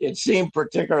 but it seemed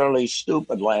particularly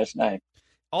stupid last night.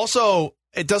 Also,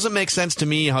 it doesn't make sense to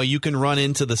me how you can run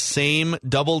into the same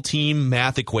double team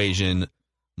math equation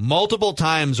multiple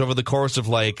times over the course of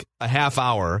like a half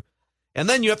hour. And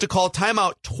then you have to call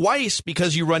timeout twice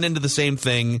because you run into the same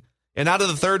thing. And out of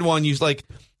the third one, you're like,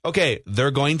 okay,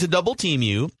 they're going to double team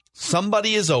you.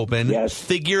 Somebody is open. Yes.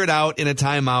 Figure it out in a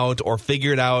timeout or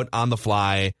figure it out on the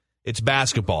fly. It's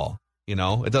basketball. You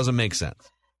know, it doesn't make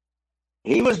sense.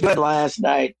 He was good last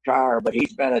night, Carr, but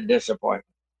he's been a disappointment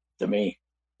to me.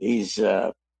 He's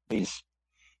not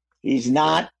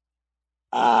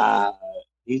a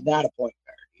point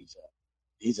guard.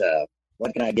 He's a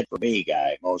what can I get for me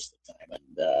guy most of the time.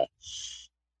 And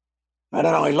I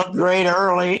don't know. He looked great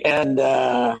early, and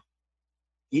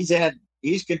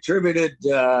he's contributed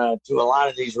to a lot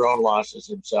of these road losses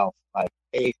himself by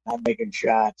A, not making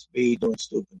shots, B, doing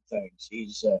stupid things.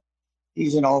 He's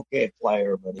an okay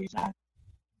player, but he's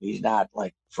not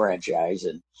like franchise,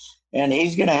 and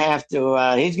he's gonna have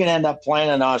to he's gonna end up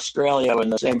playing in Australia in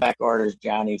the same backcourt as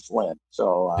Johnny Flynn.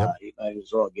 So he might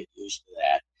as well get used to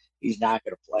that. He's not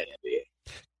gonna play NBA.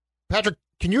 Patrick,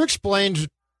 can you explain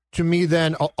to me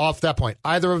then off that point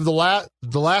either of the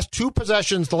last two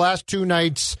possessions, the last two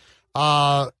nights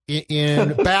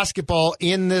in basketball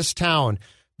in this town,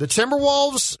 the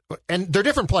Timberwolves, and they're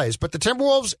different plays, but the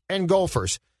Timberwolves and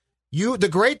Gophers. The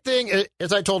great thing,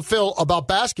 as I told Phil about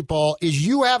basketball, is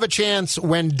you have a chance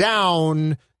when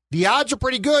down. The odds are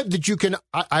pretty good that you can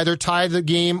either tie the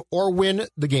game or win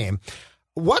the game.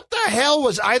 What the hell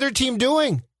was either team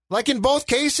doing? Like in both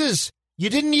cases, you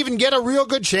didn't even get a real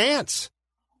good chance.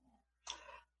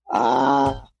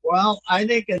 Well, I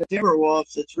think in the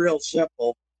Timberwolves, it's real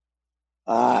simple.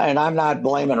 And I'm not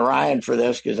blaming Ryan for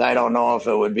this because I don't know if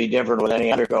it would be different with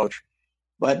any other coach.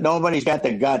 But nobody's got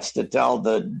the guts to tell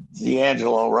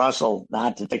D'Angelo Russell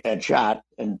not to take that shot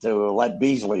and to let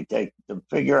Beasley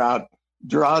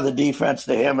draw the defense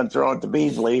to him and throw it to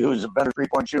Beasley, who's a better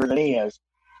three-point shooter than he is.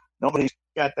 Nobody's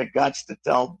got the guts to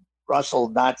tell Russell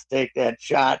not to take that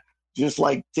shot, just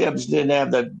like Tibbs didn't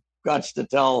have the guts to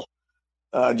tell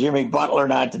Jimmy Butler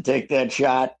not to take that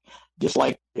shot. Just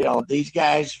like, these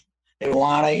guys, they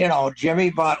want to,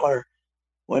 Jimmy Butler,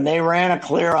 when they ran a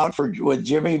clear out with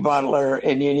Jimmy Butler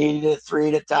and you needed a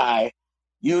 3 to tie,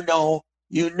 you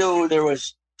knew there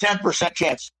was 10%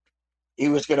 chance he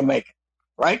was going to make it,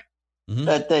 right?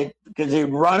 Mm-hmm. Because he'd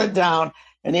run it down.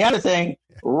 And the other thing,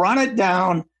 run it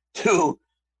down to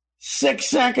 6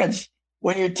 seconds.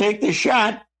 When you take the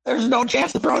shot, there's no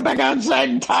chance to throw it back outside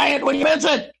and tie it when you miss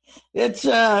it. It's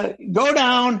go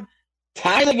down,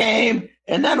 tie the game,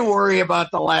 and then worry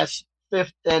about the last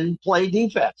fifth and play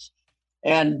defense.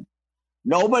 And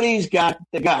nobody's got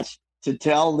the guts to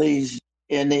tell these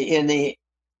in the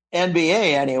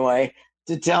NBA anyway,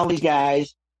 to tell these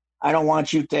guys, I don't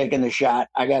want you taking the shot.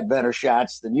 I got better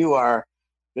shots than you are,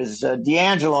 because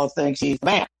D'Angelo thinks he's the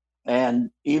man.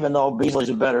 And even though Beasley's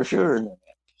a better shooter than him.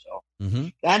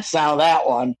 So that's how that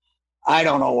one. I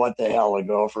don't know what the hell the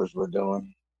Gophers were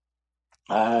doing.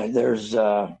 I don't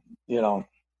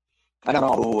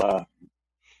know who,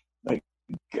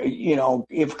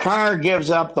 if Carr gives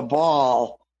up the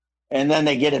ball and then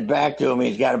they get it back to him,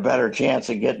 he's got a better chance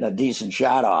of getting a decent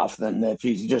shot off than if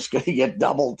he's just going to get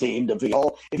double teamed. If you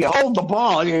hold the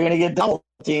ball, you're going to get double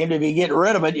teamed. If you get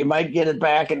rid of it, you might get it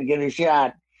back and get a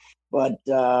shot. But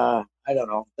I don't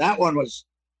know. That one was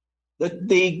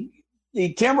the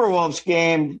Timberwolves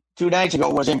game 2 nights ago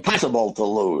was impossible to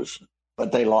lose,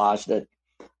 but they lost it.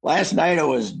 Last night it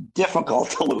was difficult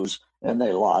to lose, and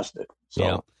they lost it. So,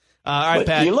 yeah. All right,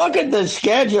 Pat. You look at the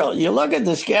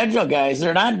schedule, guys.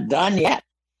 They're not done yet.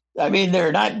 I mean,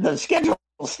 they're not. The schedule's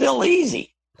still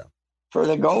easy for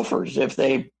the Gophers. If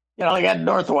they got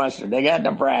Northwestern, they got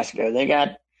Nebraska, they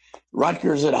got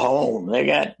Rutgers at home,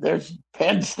 there's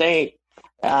Penn State.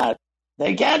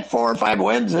 They got 4 or 5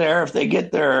 wins there if they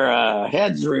get their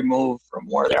heads removed from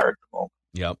where they are at the moment.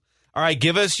 Yep. All right,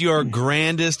 give us your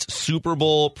grandest Super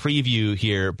Bowl preview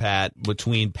here, Pat,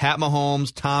 between Pat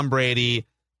Mahomes, Tom Brady,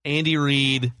 Andy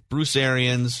Reid, Bruce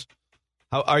Arians.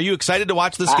 Are you excited to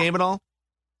watch this game at all?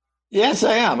 Yes,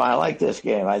 I am. I like this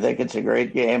game. I think it's a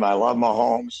great game. I love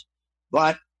Mahomes.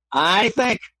 But I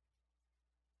think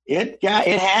it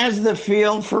has the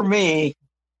feel for me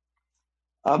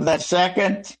of that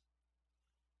second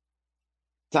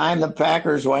time the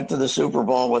Packers went to the Super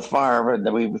Bowl with Favre,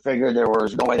 and we figured there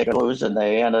was no way they could lose, and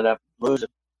they ended up losing.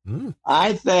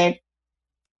 I think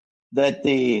that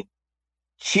the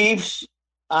Chiefs'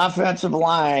 offensive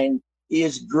line,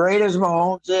 as great as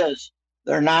Mahomes is,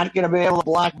 they're not going to be able to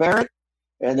block Barrett,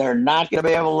 and they're not going to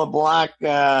be able to block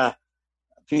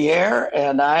Pierre.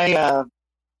 And I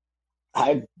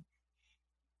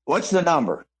what's the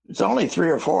number? It's only 3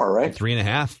 or 4, right?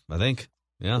 3.5, I think.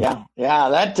 Yeah. Yeah.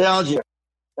 That tells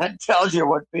you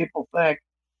what people think.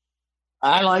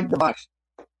 I like the Bucs.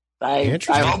 I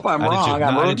hope I'm wrong.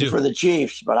 I'm rooting for the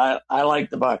Chiefs, but I like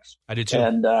the Bucs. I do too.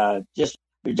 And just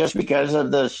because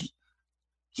of this,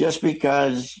 just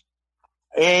because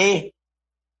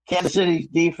Kansas City's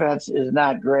defense is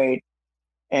not great,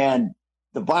 and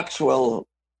the Bucs will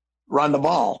run the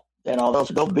ball. They're going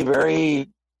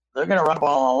to run the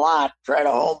ball a lot, try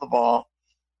to hold the ball,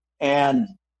 and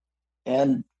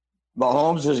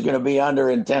Mahomes is going to be under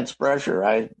intense pressure.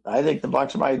 I think the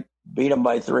Bucs might beat them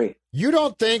by 3. You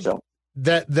don't think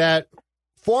that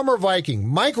former Viking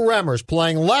Mike Remmers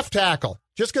playing left tackle,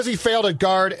 just because he failed at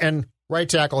guard and right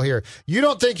tackle here, you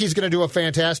don't think he's going to do a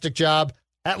fantastic job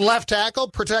at left tackle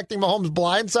protecting Mahomes'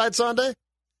 blindside Sunday?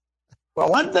 Well,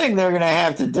 one thing they're going to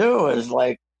have to do is,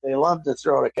 like, they love to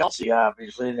throw to Kelsey,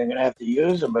 obviously. They're going to have to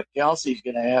use him, but Kelsey's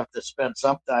going to have to spend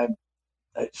some time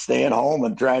staying home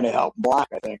and trying to help block,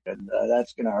 I think, and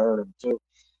that's going to hurt him, too.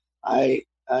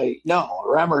 No,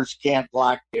 Remmers can't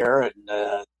block here, and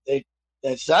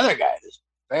this other guy, this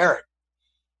Barrett,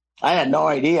 I had no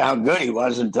idea how good he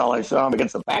was until I saw him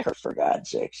against the Packers, for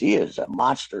God's sakes. He is a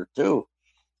monster, too.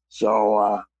 So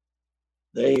I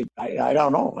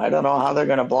don't know. I don't know how they're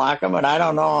going to block him, and I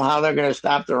don't know how they're going to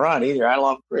stop the run either. I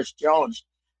love Chris Jones,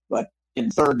 but in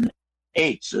 3rd and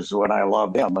 8s is when I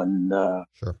love him, and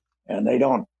and they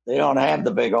don't have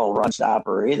the big old run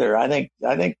stopper either. I think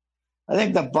the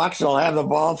Bucs will have the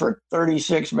ball for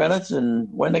 36 minutes and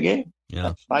win the game. Yeah,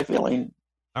 that's my feeling.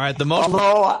 All right,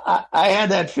 although I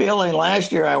had that feeling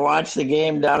last year. I watched the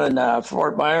game down in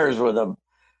Fort Myers with a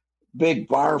big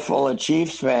bar full of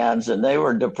Chiefs fans, and they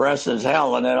were depressed as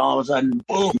hell. And then all of a sudden,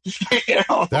 boom!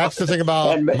 That's the thing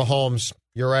about Mahomes.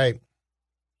 You're right.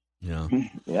 Yeah.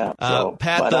 So,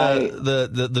 Pat,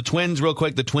 the Twins, real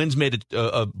quick. The Twins made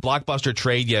a blockbuster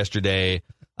trade yesterday.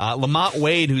 Lamont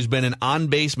Wade, who's been an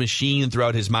on-base machine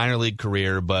throughout his minor league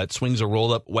career, but swings a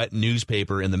rolled-up wet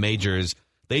newspaper in the majors.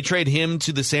 They trade him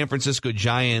to the San Francisco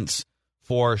Giants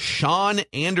for Sean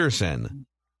Anderson,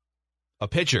 a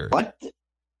pitcher. What?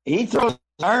 He throws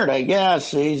hard, I guess.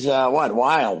 He's,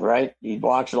 wild, right? He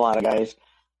walks a lot of guys.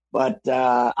 But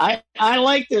I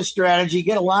like this strategy.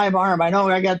 Get a live arm. I know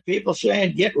I got people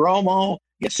saying get Romo,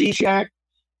 get Cishek,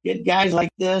 get guys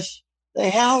like this. The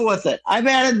hell with it. I've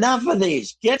had enough of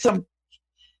these. Get some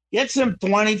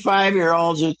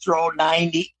 25-year-olds who throw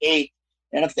 98.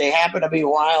 And if they happen to be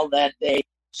wild that day,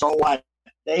 so what?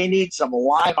 They need some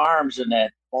live arms in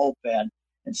that bullpen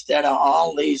instead of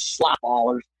all these slop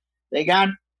ballers. They got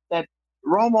that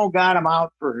Romo got him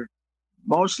out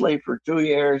mostly for 2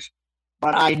 years,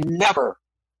 but I never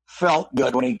felt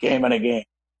good when he came in a game.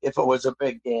 If it was a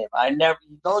big game,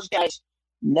 those guys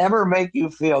never make you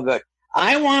feel good.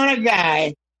 I want a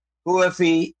guy who,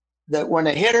 when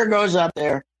the hitter goes up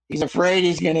there, he's afraid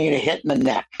he's going to get a hit in the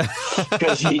neck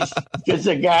because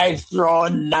the guy's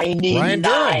throwing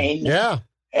 99. Yeah,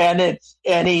 and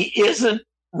he isn't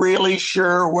really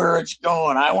sure where it's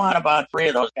going. I want about 3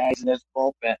 of those guys in this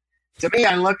bullpen. To me,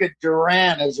 I look at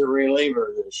Duran as a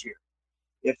reliever this year.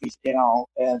 If he's,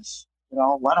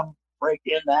 let him break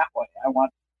in that way.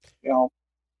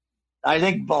 I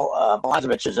think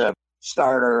Blazovic is a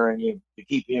starter, and you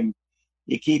keep him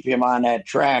on that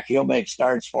track. He'll make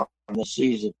starts for him this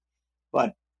season.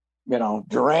 But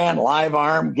Duran, live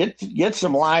arm, get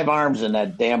some live arms in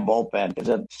that damn bullpen because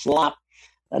it's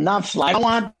enough slop. I don't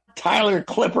want Tyler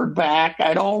Clippard back.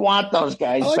 I don't want those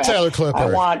guys back. Tyler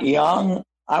Clippard.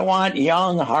 I want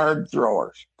young hard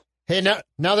throwers. Hey,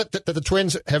 now that the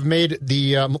Twins have made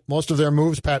the most of their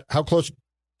moves, Pat, how close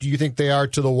do you think they are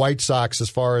to the White Sox as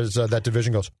far as that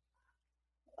division goes?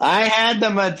 I had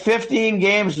them at 15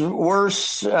 games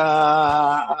worse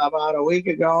about a week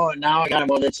ago, and now I got them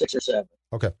within 6 or 7.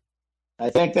 Okay. I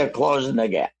think they're closing the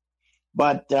gap.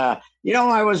 But,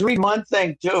 I was reading one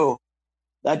thing, too.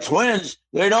 The Twins,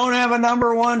 they don't have a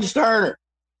number 1 starter.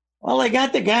 Well, they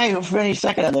got the guy who finished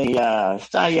second in the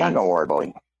Cy Young Award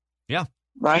voting. Yeah.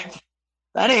 Right?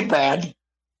 That ain't bad.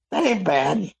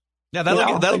 Yeah,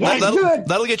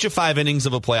 that'll get you 5 innings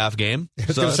of a playoff game. I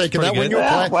was going to say, can that win you a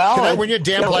damn playoff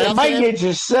game? It might get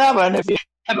you 7 if you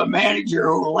have a manager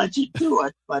who will let you do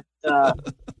it. But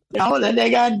Then they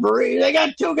got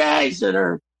two guys that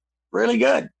are really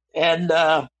good, and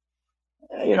that's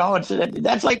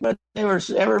like what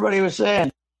everybody was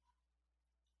saying.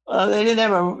 They didn't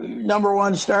have a number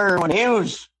one starter when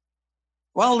Hughes.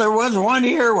 Well, there was one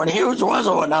year when Hughes was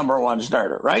a number one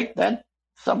starter, right?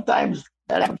 Sometimes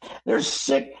that happens. There's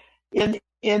six in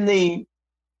the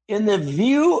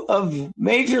view of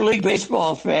Major League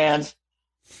Baseball fans.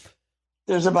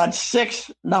 There's about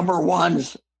 6 number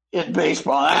ones in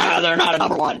baseball. They're not a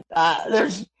number one.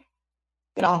 There's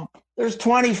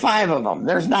 25 of them.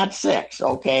 There's not 6.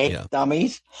 Okay, yeah.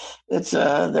 Dummies. It's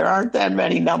there aren't that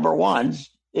many number ones.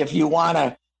 If you want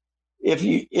to, if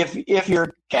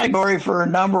your category for a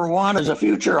number one is a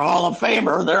future Hall of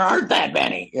Famer, there aren't that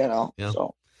many. Yeah.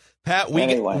 So, Pat,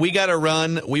 we got to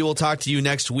run. We will talk to you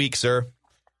next week, sir.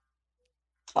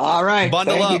 All right.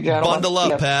 Bundle up,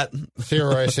 yep. Pat. See you,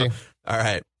 Ricey. All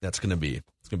right. It's gonna be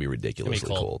ridiculously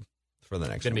cold for the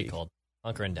next week. It's gonna be cold.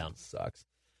 Hunkering down. Sucks.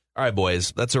 All right,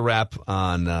 boys. That's a wrap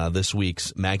on this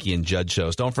week's Mackey and Judd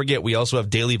shows. Don't forget, we also have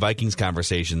daily Vikings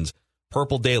conversations.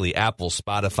 Purple Daily, Apple,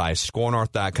 Spotify,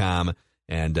 ScoreNorth.com,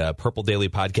 and Purple Daily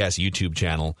Podcast YouTube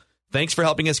channel. Thanks for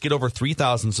helping us get over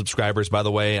 3,000 subscribers, by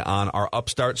the way, on our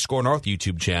Upstart Score North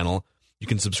YouTube channel. You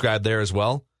can subscribe there as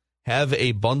well. Have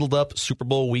a bundled up Super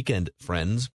Bowl weekend, friends.